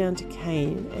down to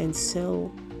Kane and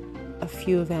sell a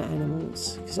few of our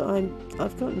animals. Because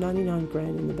I've got 99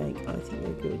 grand in the bank. I think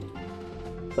we're good.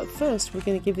 But first, we're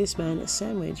going to give this man a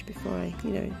sandwich before I,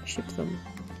 ship them.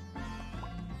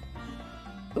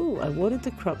 Ooh, I watered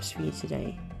the crops for you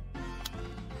today.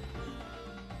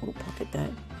 We'll pocket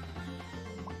that.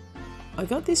 I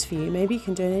got this for you, maybe you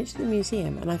can donate it to the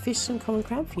museum, and I fished some common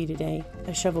crab for you today.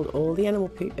 I shoveled all the animal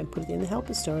poop and put it in the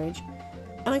helper storage,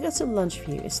 and I got some lunch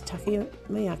for you. It's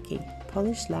takoyaki,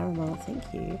 polished larimar, thank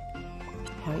you.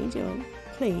 How are you doing?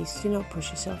 Please, do not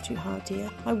push yourself too hard, dear.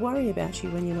 I worry about you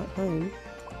when you're not home.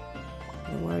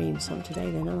 I'm gonna worry him some today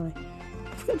then, aren't I?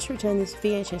 I forgot to return this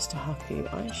VHS to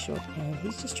Haku. I sure can.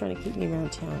 He's just trying to keep me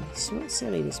around town. He's not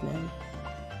silly, this man.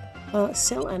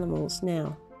 Sell animals,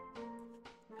 now.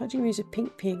 Pudgy Moose a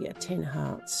pink pig at 10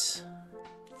 hearts.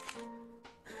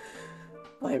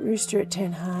 White rooster at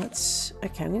 10 hearts.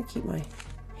 Okay, I'm going to keep my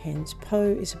hens.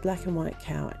 Poe is a black and white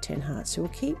cow at 10 hearts. So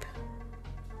we'll keep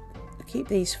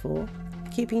these four.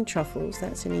 Keeping truffles,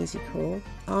 that's an easy call.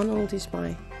 Arnold is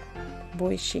my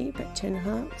Boy sheep at 10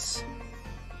 hearts.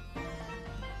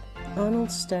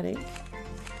 Arnold static.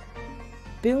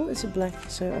 Bill is a black,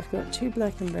 so I've got 2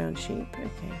 black and brown sheep.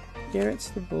 Okay. Jarrett's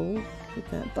the bull. Keep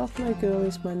that. Buffalo girl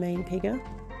is my main pigger.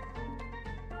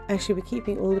 Actually, we're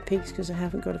keeping all the pigs because I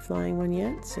haven't got a flying one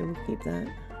yet, so we'll keep that.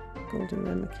 Golden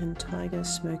Ramekin, Tiger,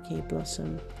 Smoky,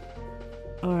 Blossom.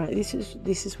 Alright, this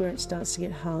is where it starts to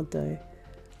get hard though.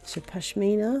 So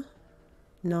Pashmina,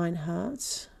 9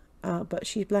 hearts. But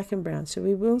she's black and brown, so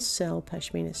we will sell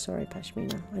Pashmina. Sorry,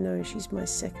 Pashmina. I know she's my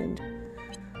second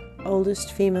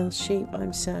oldest female sheep.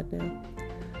 I'm sad now.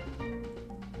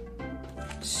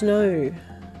 Snow,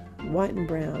 white and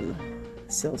brown.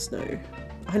 Sell Snow.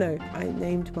 I know, I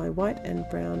named my white and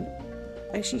brown.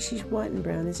 Actually, she's white and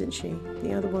brown, isn't she?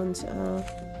 The other ones are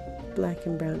black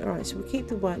and brown. Alright, so we'll keep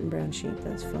the white and brown sheep,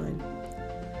 that's fine.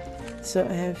 So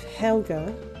I have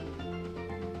Helga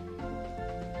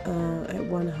at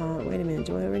 1 heart. Wait a minute,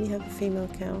 do I already have a female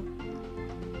cow?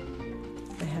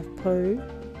 I have Poe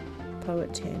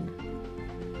at 10.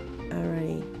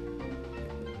 Alrighty.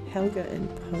 Helga and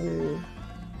Poe.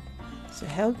 So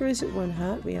Helga is at 1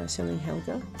 heart. We are selling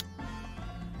Helga.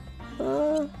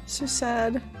 Oh, so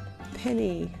sad.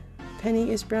 Penny.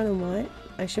 Penny is brown and white.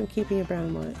 Actually, I'm keeping a brown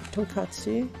and white.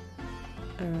 Tonkatsu.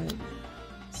 Alright.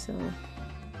 So.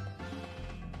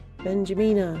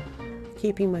 Benjamina.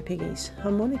 Keeping my piggies.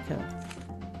 Harmonica.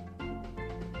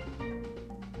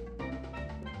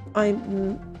 I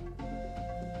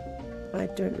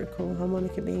don't recall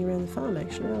Harmonica being around the farm,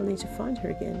 actually. I'll need to find her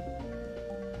again.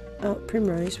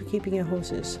 Primrose. We're keeping our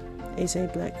horses. Is a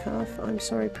black calf. I'm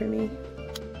sorry, Primmy.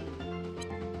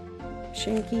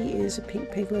 Shanky is a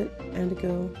pink piglet and a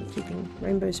girl. We're keeping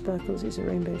Rainbow Sparkles is a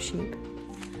rainbow sheep.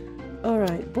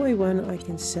 Alright, boy 1 I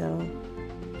can sell.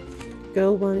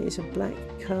 Girl 1 is a black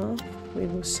calf. We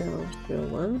will sell girl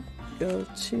 1. Girl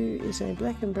 2 is a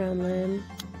black and brown lamb.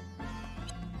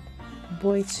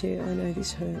 Boy 2, I know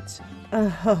this hurts.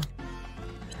 Alright,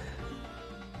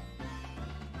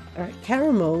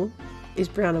 Caramel is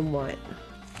brown and white.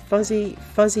 Fuzzy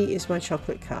is my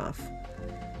chocolate calf.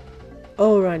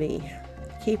 Alrighty.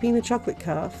 Keeping the chocolate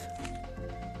calf,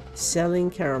 selling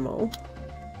Caramel.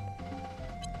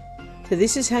 So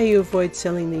this is how you avoid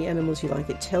selling the animals you like.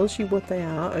 It tells you what they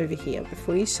are over here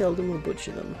before you sell them or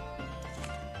butcher them.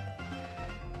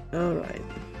 Alright.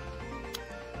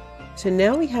 So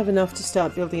now we have enough to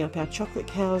start building up our chocolate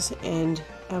cows and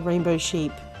our rainbow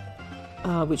sheep,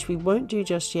 which we won't do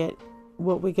just yet.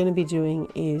 What we're going to be doing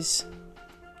is...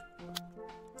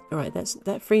 Alright,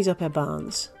 that frees up our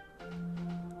barns.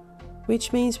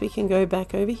 Which means we can go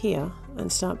back over here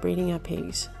and start breeding our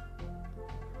pigs.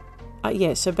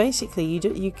 Yeah, so basically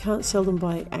you can't sell them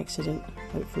by accident,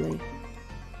 hopefully.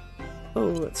 Oh,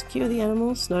 let's cure the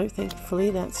animals. No,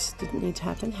 thankfully that didn't need to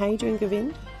happen. How are you doing,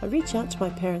 Govind? I reached out to my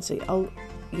parents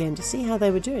again to see how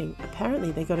they were doing.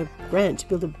 Apparently they got a grant to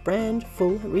build a brand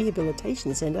full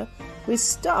rehabilitation centre with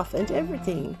stuff and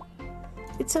everything.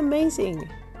 It's amazing.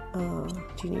 Do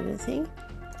you need anything?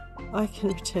 I can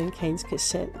return Kane's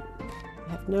cassette.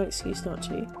 I have no excuse not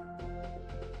to.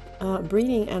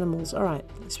 Breeding animals. Alright,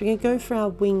 so we're going to go for our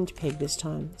winged pig this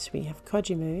time. So we have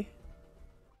Kojimu.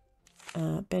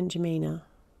 Benjamina.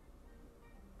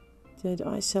 Did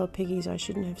I sell piggies I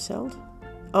shouldn't have sold?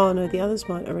 Oh no, the others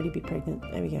might already be pregnant.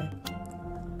 There we go.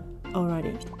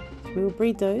 Alrighty. So we will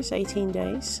breed those 18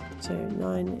 days. So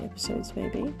 9 episodes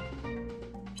maybe.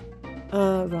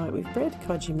 Right, we've bred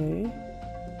Kojimu.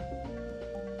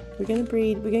 We're going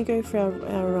to go for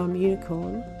our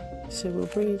unicorn. So we'll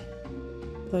breed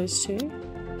those 2.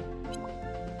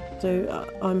 So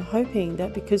I'm hoping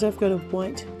that because I've got a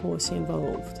white horse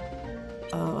involved,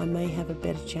 I may have a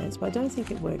better chance, but I don't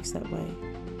think it works that way.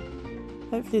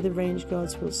 Hopefully the range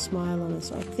gods will smile on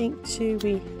us. I think too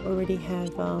we already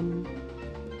have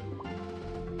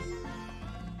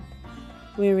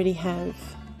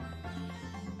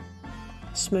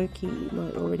Smokey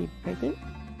might already be pregnant.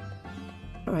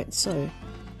 Alright, so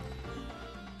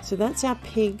that's our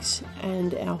pigs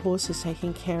and our horses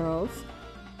taken care of,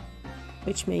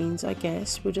 which means I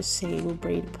guess we'll just see, we'll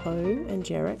breed Poe and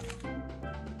Jarrett.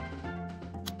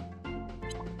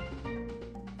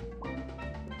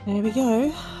 There we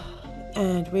go.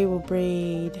 And we will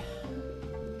breed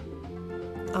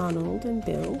Arnold and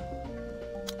Bill.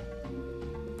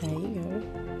 There you go.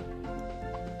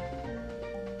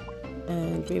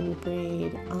 And we will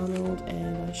breed Arnold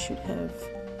and I should have...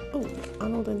 Oh,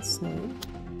 Arnold and Snow.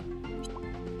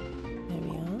 There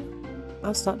we are.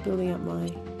 I'll start building up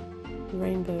my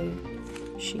rainbow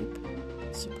sheep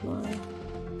supply.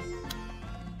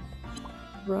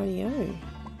 Rightio.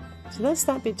 So that's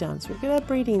that bit done. So we've got our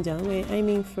breeding done. We're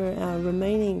aiming for our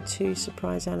remaining 2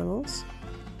 surprise animals.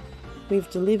 We've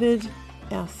delivered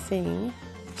our thing.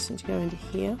 Just need to go into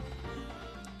here.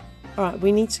 Alright,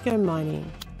 we need to go mining.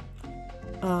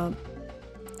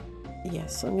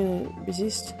 Yes, I'm going to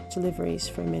resist deliveries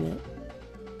for a minute.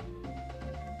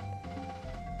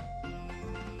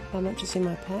 How much is in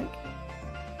my pack?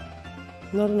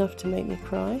 Not enough to make me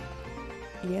cry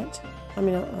yet. I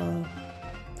mean,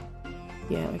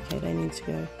 yeah, okay, they need to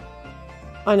go.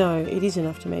 I know, it is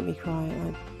enough to make me cry.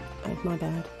 My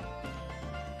bad.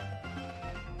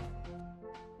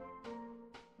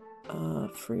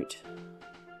 Fruit.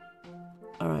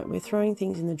 Alright, we're throwing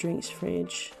things in the drinks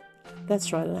fridge.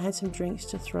 That's right, and I had some drinks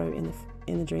to throw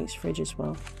in the drinks fridge as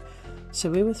well. So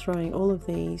we were throwing all of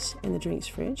these in the drinks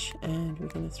fridge, and we're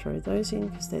going to throw those in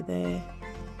because they're there.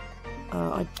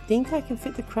 I think I can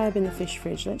fit the crab in the fish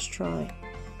fridge. Let's try.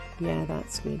 Yeah,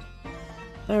 that's good.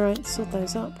 Alright, sort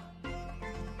those up.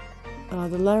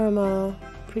 The Larimar,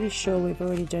 pretty sure we've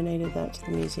already donated that to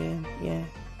the museum. Yeah.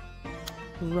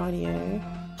 Rightio.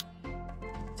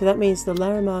 So that means the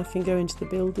Larimar can go into the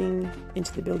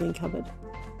building cupboard.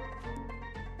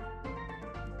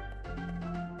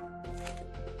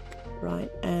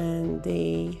 Right, and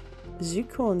the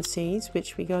Zucorn seeds,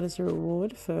 which we got as a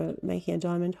reward for making a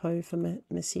diamond hoe for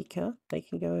Masika, they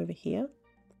can go over here.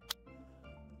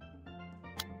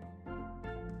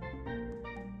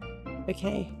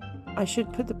 Okay, I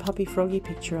should put the puppy Froggy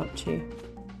picture up too.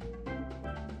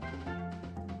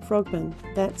 Frogman,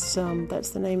 that's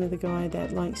the name of the guy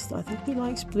that likes, I think he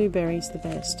likes blueberries the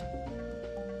best.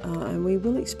 And we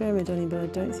will experiment on him, but I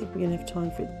don't think we're going to have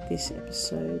time for this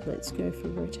episode. Let's go for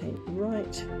rotate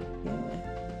right. Yeah.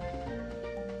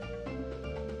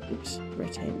 Oops,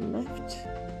 rotate left.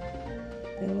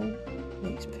 No,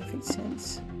 makes perfect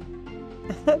sense.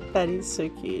 That is so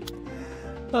cute.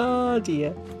 Oh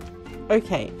dear.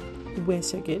 Okay, we're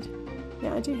so good.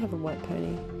 Yeah, I do have a white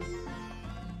pony.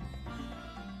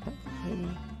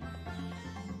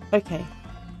 Okay.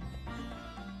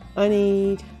 I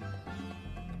need...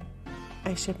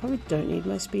 Actually, I probably don't need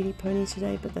my speedy pony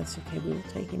today, but that's okay, we will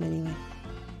take him anyway.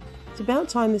 It's about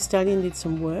time the stallion did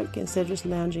some work instead of just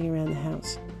lounging around the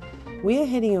house. We are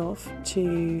heading off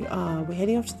to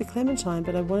the Clementine,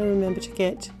 but I want to remember to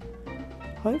get,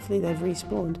 hopefully they've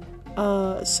respawned,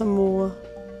 some more.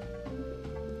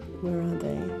 Where are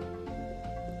they?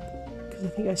 Because I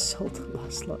think I sold the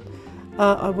last lot.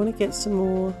 I want to get some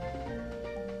more.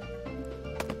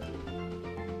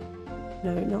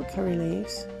 No, not curry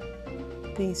leaves.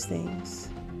 These things.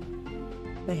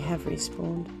 They have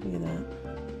respawned. Look at that.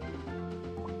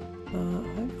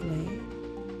 Hopefully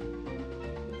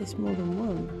there's more than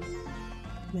one.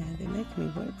 Man, they're making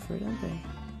me work for it, aren't they?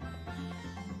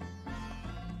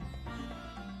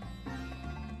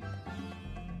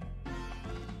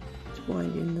 Let's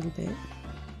wind in a little bit.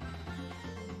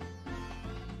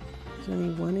 There's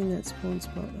only one in that spawn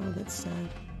spot. Oh, that's sad.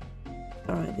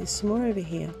 Alright, there's some more over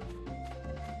here.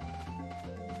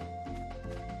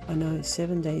 I know,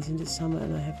 7 days into summer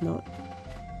and I have not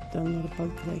done a lot of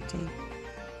bug collecting.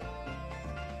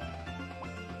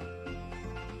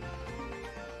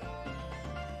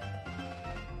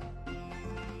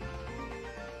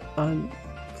 I'm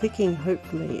clicking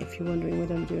hopefully, if you're wondering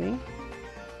what I'm doing.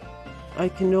 I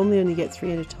can normally only get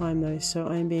 3 at a time though, so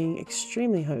I'm being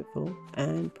extremely hopeful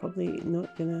and probably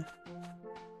not gonna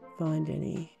find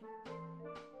any.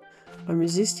 I'm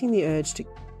resisting the urge to...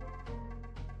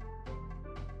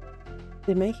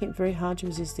 They're making it very hard to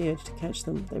resist the urge to catch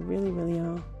them. They really, really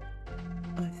are.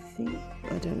 I think...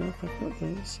 I don't know if I've got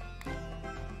those.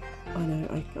 I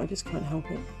know, I just can't help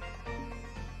it.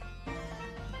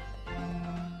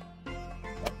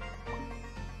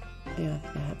 Yeah, I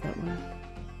think I have that one.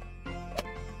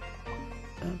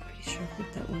 I'm pretty sure I've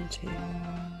got that one too.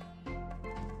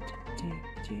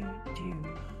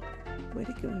 Where'd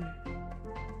it go?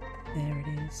 There it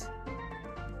is.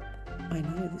 I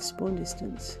know, the spawn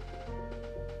distance.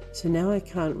 So now I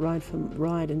can't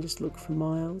ride and just look for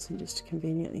miles and just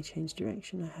conveniently change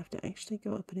direction. I have to actually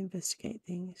go up and investigate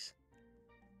things.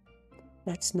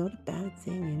 That's not a bad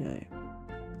thing, you know.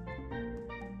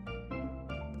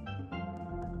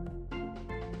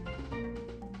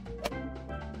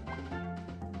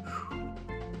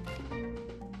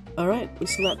 Alright,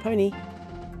 whistle that pony.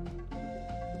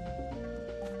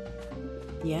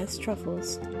 Yes,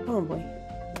 truffles. Come on, boy.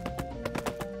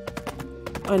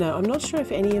 I know, I'm not sure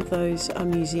if any of those are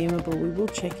museumable. We will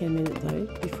check in a minute though,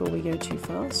 before we go too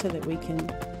far, so that we can...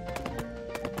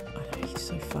 I know, he's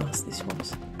so fast, this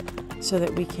was. So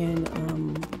that we can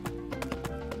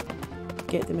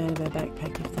get them out of our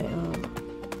backpack if they are.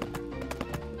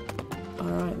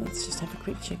 Alright, let's just have a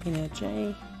quick check in our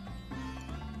J.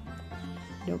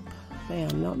 Nope, they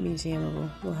are not museumable.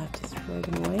 We'll have to throw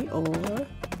them away, or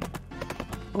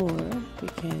we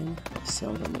can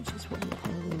sell them, which is what we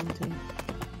probably will do.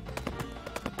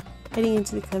 Heading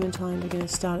into the Clementine, we're going to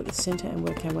start at the centre and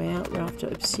work our way out. We're after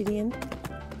obsidian,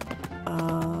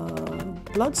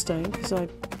 bloodstone, because I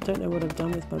don't know what I've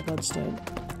done with my bloodstone,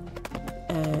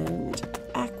 and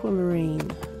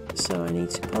aquamarine. So I need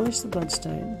to polish the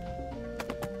bloodstone.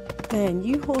 Man,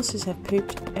 you horses have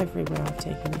pooped everywhere I've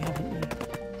taken you, haven't you?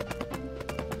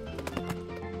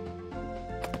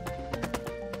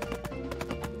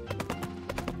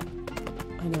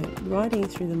 I know, riding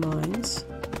through the mines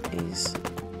is...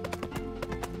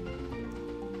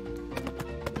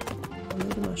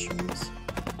 Only the mushrooms.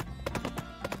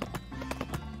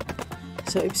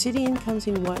 So obsidian comes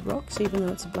in white rocks, even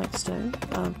though it's a black stone,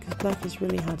 because black is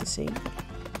really hard to see.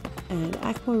 And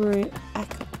aquamarine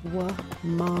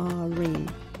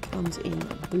comes in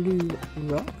blue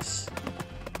rocks.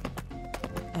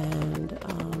 And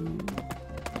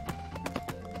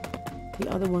the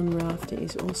other one we're after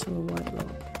is also a white rock.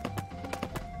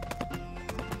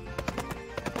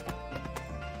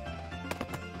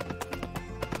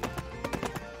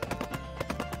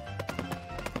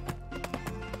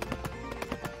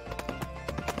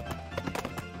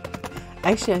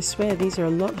 Actually, I swear these are a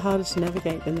lot harder to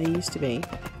navigate than they used to be.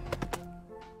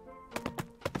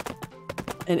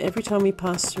 And every time we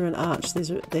pass through an arch,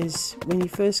 there's when you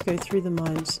first go through the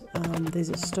mines, there's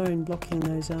a stone blocking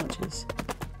those arches.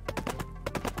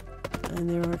 And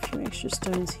there are a few extra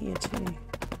stones here too.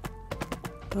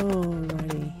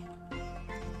 Alrighty.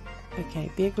 Okay,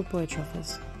 be a good boy,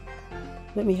 Truffles.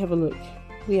 Let me have a look.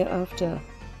 We are after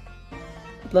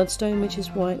bloodstone, which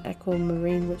is white,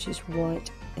 aquamarine, which is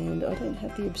white, and I don't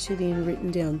have the obsidian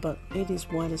written down, but it is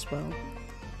white as well.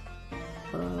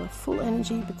 Full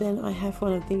energy, but then I have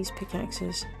one of these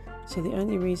pickaxes, so the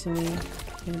only reason we're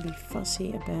going to be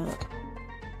fussy about...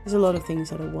 There's a lot of things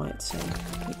that are white, so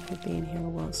it could be in here a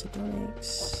while.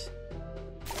 Sardonyx,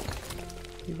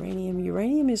 uranium.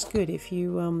 Uranium is good if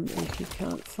you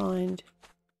can't find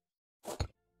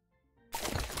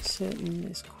certain...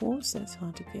 There's quartz, that's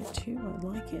hard to get to. I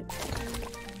like it.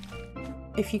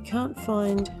 If you can't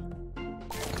find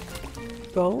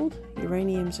gold,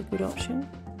 uranium's a good option.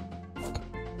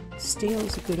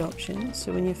 Steel's a good option.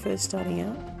 So when you're first starting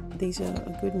out, these are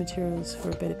good materials for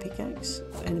a better pickaxe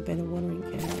and a better watering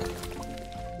can.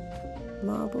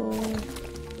 Marble,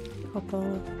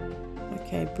 copper.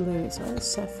 Okay, blue. It's either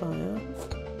sapphire.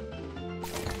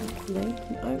 Hopefully.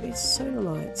 No, it's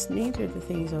sodalites. Neither of the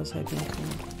things I was hoping for.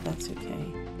 That's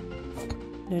okay.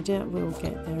 No doubt we'll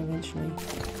get there eventually.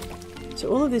 So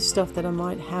all of this stuff that I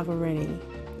might have already,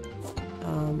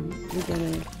 we're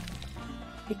going to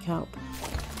pick up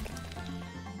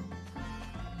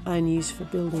and use for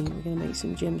building. We're going to make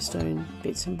some gemstone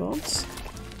bits and bobs.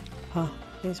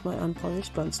 There's my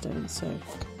unpolished bloodstone. So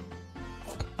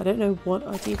I don't know what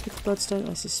I did with the bloodstone.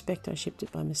 I suspect I shipped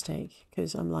it by mistake,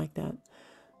 because I'm like that.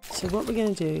 So what we're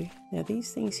going to do, now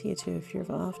these things here too, if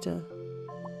you're after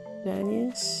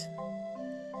dahlias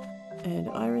and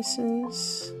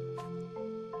irises,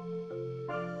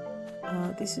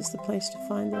 this is the place to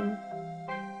find them.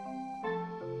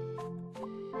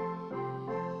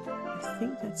 I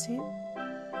think that's it.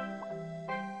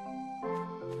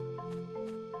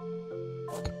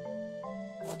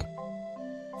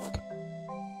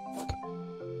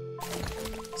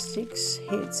 Six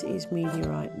hits is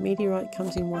meteorite. Meteorite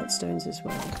comes in white stones as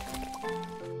well,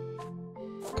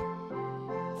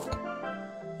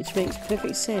 which makes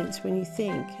perfect sense when you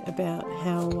think about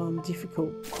how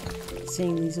difficult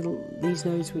seeing these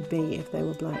nodes would be if they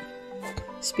were black.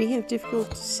 Speaking of difficult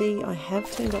to see, I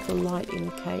have turned up the light in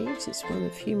the caves. It's one of the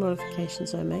few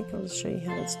modifications I make. I'll just show you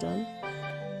how that's done.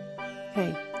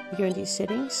 Okay, you go into your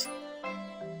settings.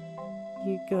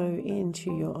 You go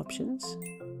into your options.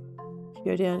 You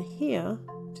go down here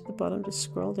to the bottom, just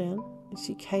scroll down. You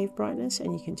see cave brightness,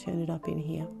 and you can turn it up in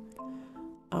here.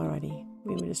 Alrighty,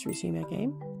 we will just resume our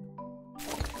game.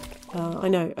 I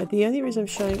know, the only reason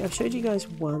I've showed you guys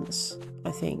once,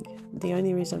 I think. The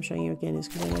only reason I'm showing you again is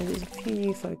because I know there's a few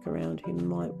new folk around who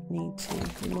might want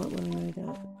to know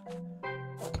that.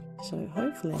 So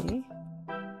hopefully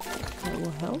that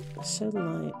will help.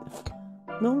 Sodalite.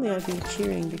 Normally I'd be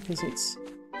cheering because it's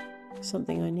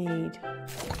something I need.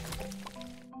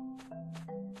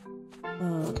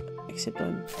 Except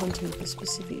I'm hunting for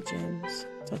specific gems.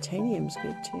 Titanium's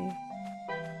good too.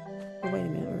 Oh, wait a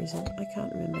minute, or is it? I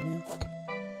can't remember now.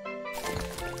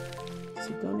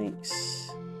 Sardonyx.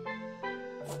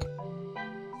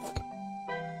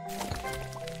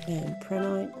 And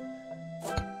Prenite.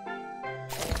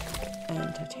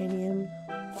 titanium.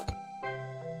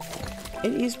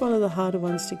 It is one of the harder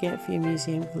ones to get for your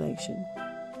museum collection.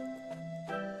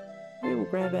 We will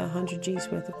grab our 100 G's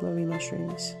worth of glowy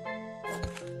mushrooms.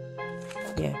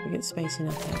 Yeah, we got space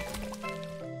enough there.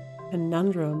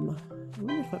 Conundrum. I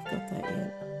wonder if I've got that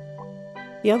yet.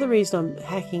 The other reason I'm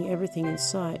hacking everything in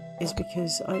sight is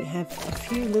because I have a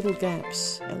few little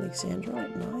gaps,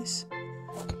 Alexandrite, nice,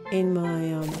 in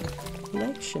my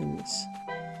collections,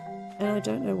 and I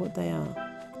don't know what they are.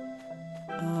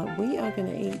 We are going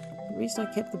to eat. The reason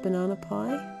I kept the banana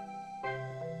pie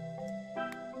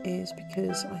is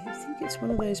because I think it's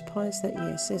one of those pies that,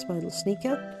 yes, there's my little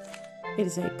sneaker. It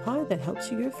is a pie that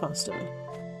helps you go faster.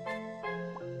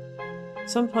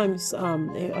 Sometimes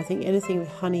I think anything with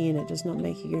honey in it does not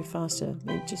make you go faster.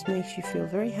 It just makes you feel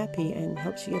very happy and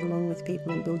helps you get along with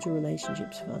people and build your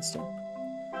relationships faster.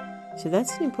 So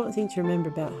that's an important thing to remember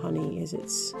about honey, is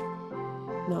it's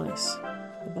nice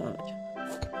for that.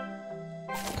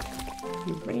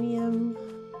 Uranium.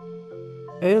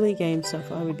 Early game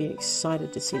stuff, I would be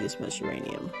excited to see this much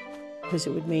uranium, because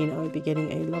it would mean I would be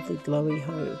getting a lovely glowy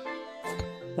hoe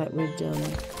that would do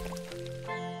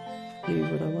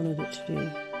what I wanted it to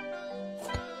do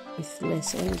with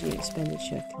less energy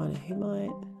expenditure.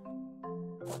 Clinohumite,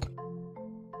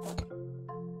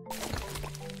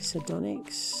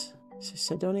 sardonyx. So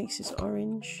sardonyx is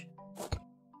orange,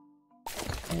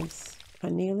 and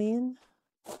carnelian.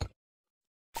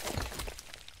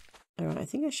 Alright, I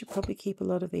think I should probably keep a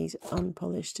lot of these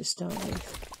unpolished to start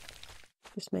with.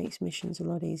 Just makes missions a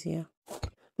lot easier.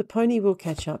 The pony will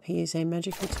catch up. He is a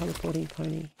magical teleporting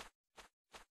pony.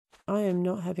 I am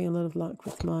not having a lot of luck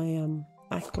with my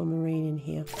aquamarine in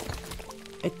here.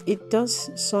 It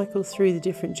does cycle through the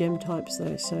different gem types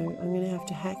though, so I'm going to have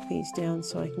to hack these down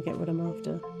so I can get what I'm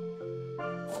after.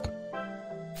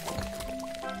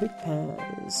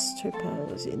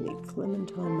 Topaz in the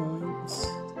Clementine Mines.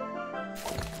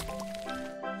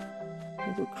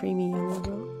 Little creamy yellow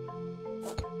rock.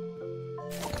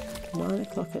 9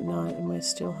 o'clock at night and we're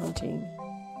still hunting.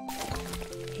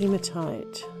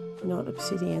 Hematite, not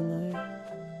obsidian though.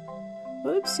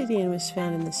 What obsidian was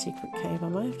found in the secret cave? I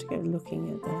might have to go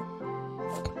looking at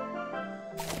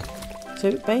that.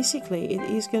 So basically it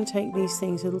is going to take these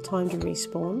things a little time to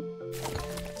respawn.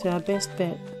 So our best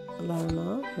bet,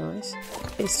 Larimar, nice,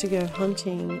 is to go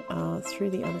hunting through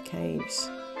the other caves.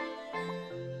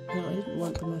 No, I didn't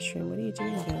want the mushroom. What are you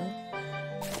doing, girl?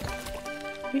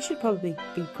 We should probably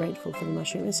be grateful for the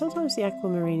mushroom. And sometimes the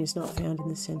aquamarine is not found in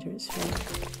the centre. It's found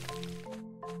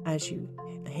as you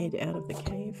head out of the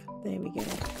cave. There we go.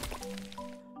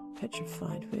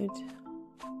 Petrified wood.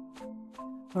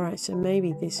 Alright, so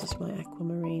maybe this is my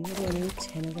aquamarine. Do I need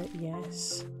 10 of it?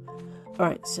 Yes.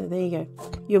 Alright, so there you go.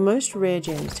 Your most rare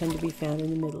gems tend to be found in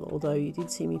the middle, although you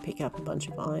did see me pick up a bunch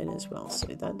of iron as well, so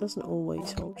that doesn't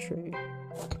always hold true.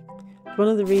 One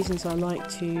of the reasons I like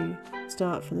to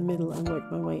start from the middle and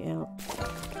work my way out.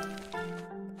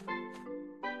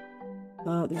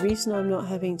 The reason I'm not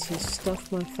having to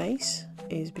stuff my face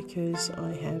is because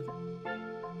I have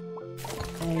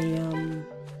a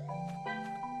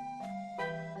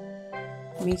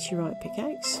meteorite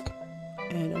pickaxe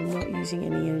and I'm not using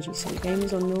any energy. So the game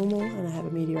is on normal and I have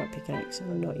a meteorite pickaxe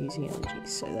and I'm not using energy,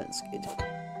 so that's good.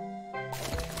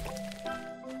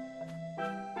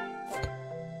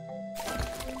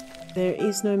 There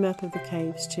is no map of the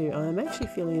caves too. I'm actually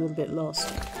feeling a little bit lost.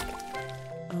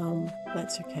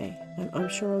 That's okay. I'm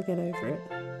sure I'll get over it.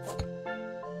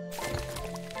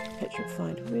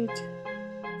 Petrified wood.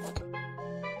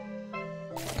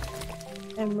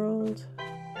 Emerald.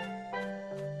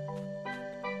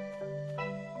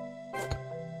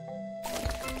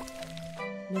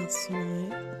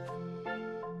 Nelsonite.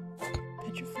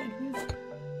 Petrified wood.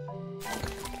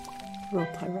 Raw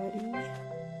pyrite.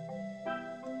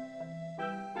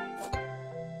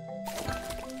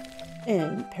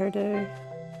 And peridot.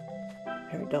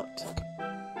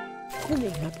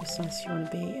 Depending how precise you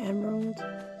want to be. Emerald.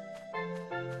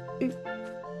 Ooh.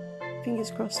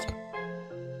 Fingers crossed.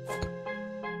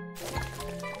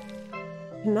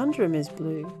 Conundrum is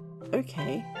blue.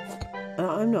 Okay.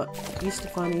 I'm not used to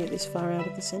finding it this far out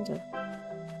of the centre.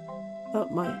 Oh,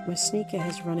 my sneaker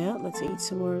has run out. Let's eat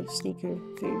some more sneaker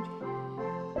food.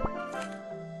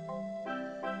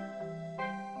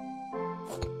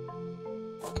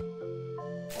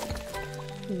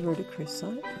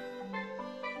 Rhodochrosite.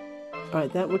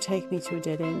 Alright, that will take me to a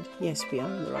dead end. Yes, we are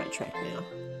on the right track now.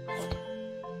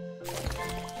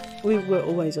 We were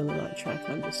always on the right track,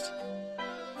 I'm just...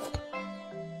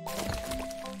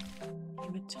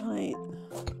 Hematite.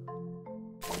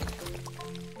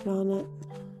 Garnet.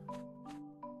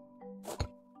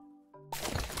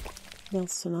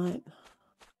 Nelsonite.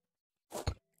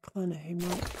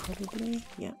 Clinahumite, probably.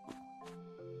 Yeah.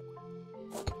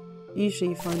 Usually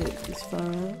you find it this far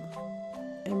out.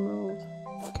 Emerald.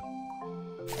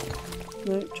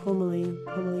 No, tourmaline.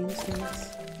 Tourmaline's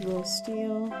nice. Raw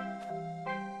steel.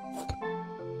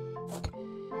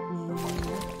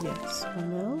 Yes,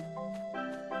 now.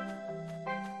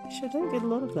 Actually, I don't get a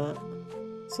lot of that,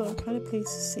 so I'm kind of pleased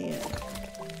to see it.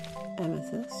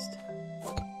 Amethyst.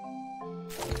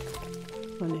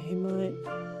 Clinahumite.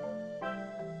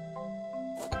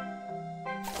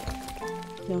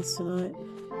 Nelsonite.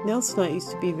 Nelsonite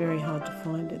used to be very hard to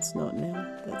find. It's not now.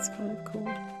 That's kind of cool.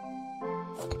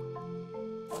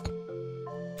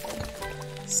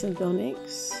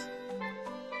 Sardonyx.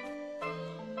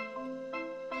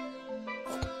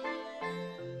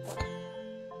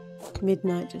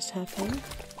 Midnight just happened.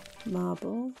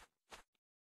 Marble.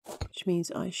 Which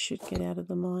means I should get out of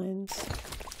the mines.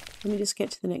 Let me just get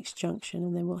to the next junction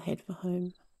and then we'll head for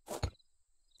home.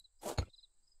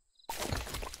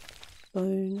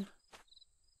 Bone.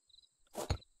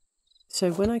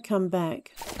 So when I come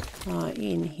back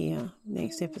in here,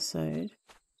 next episode,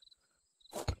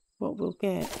 what we'll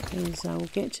get is we'll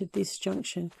get to this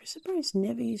junction. Chrysoberyls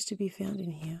never used to be found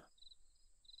in here.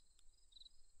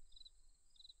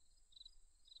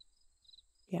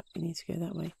 Yep, we need to go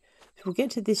that way. So we'll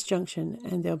get to this junction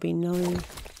and there'll be no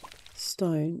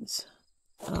stones,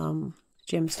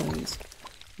 gemstones.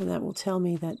 And that will tell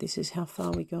me that this is how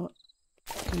far we got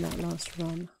in that last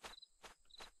run.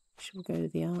 We'll go to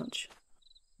the arch.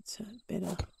 It's a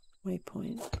better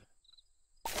waypoint.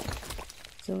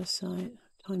 Zorah site.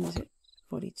 Time is it?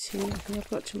 42. I think I've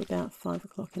got till about 5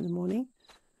 o'clock in the morning.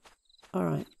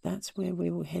 Alright, that's where we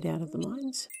will head out of the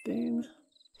mines. Boom.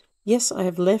 Yes, I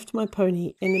have left my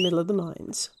pony in the middle of the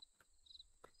mines.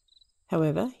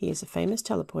 However, he is a famous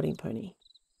teleporting pony.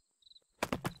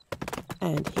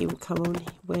 And he will come on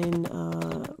when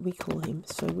we call him.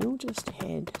 So we'll just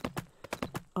head.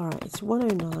 Alright, it's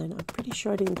 1:09. I'm pretty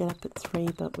sure I didn't get up at 3,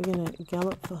 but we're going to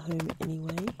gallop for home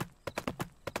anyway.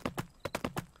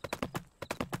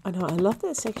 I know, I love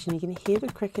that section. You can hear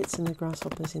the crickets and the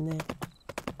grasshoppers in there.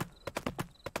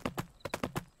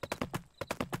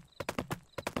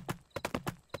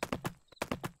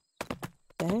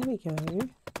 There we go.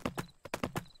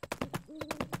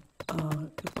 Oh,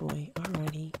 good boy.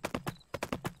 Alrighty.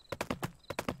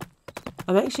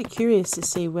 I'm actually curious to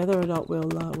see whether or not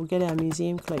we'll get our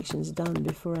museum collections done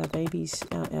before our babies,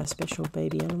 our special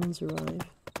baby animals arrive.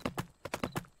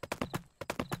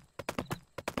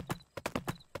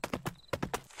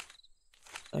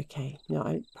 Okay, now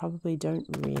I probably don't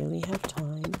really have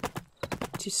time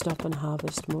to stop and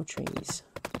harvest more trees.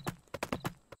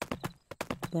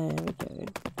 There we go.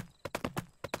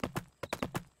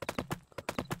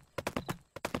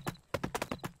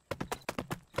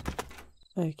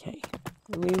 Okay,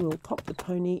 we will pop the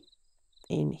pony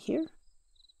in here.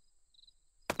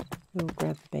 We'll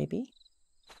grab the baby.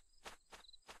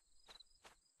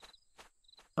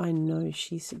 I know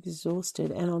she's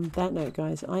exhausted. And on that note,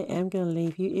 guys, I am going to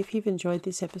leave you. If you've enjoyed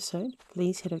this episode,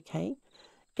 please hit OK.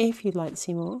 If you'd like to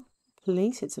see more,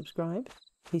 please hit subscribe.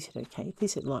 Please hit OK.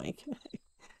 Please hit like.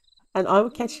 And I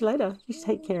will catch you later. You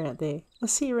take care out there. I'll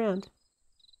see you around.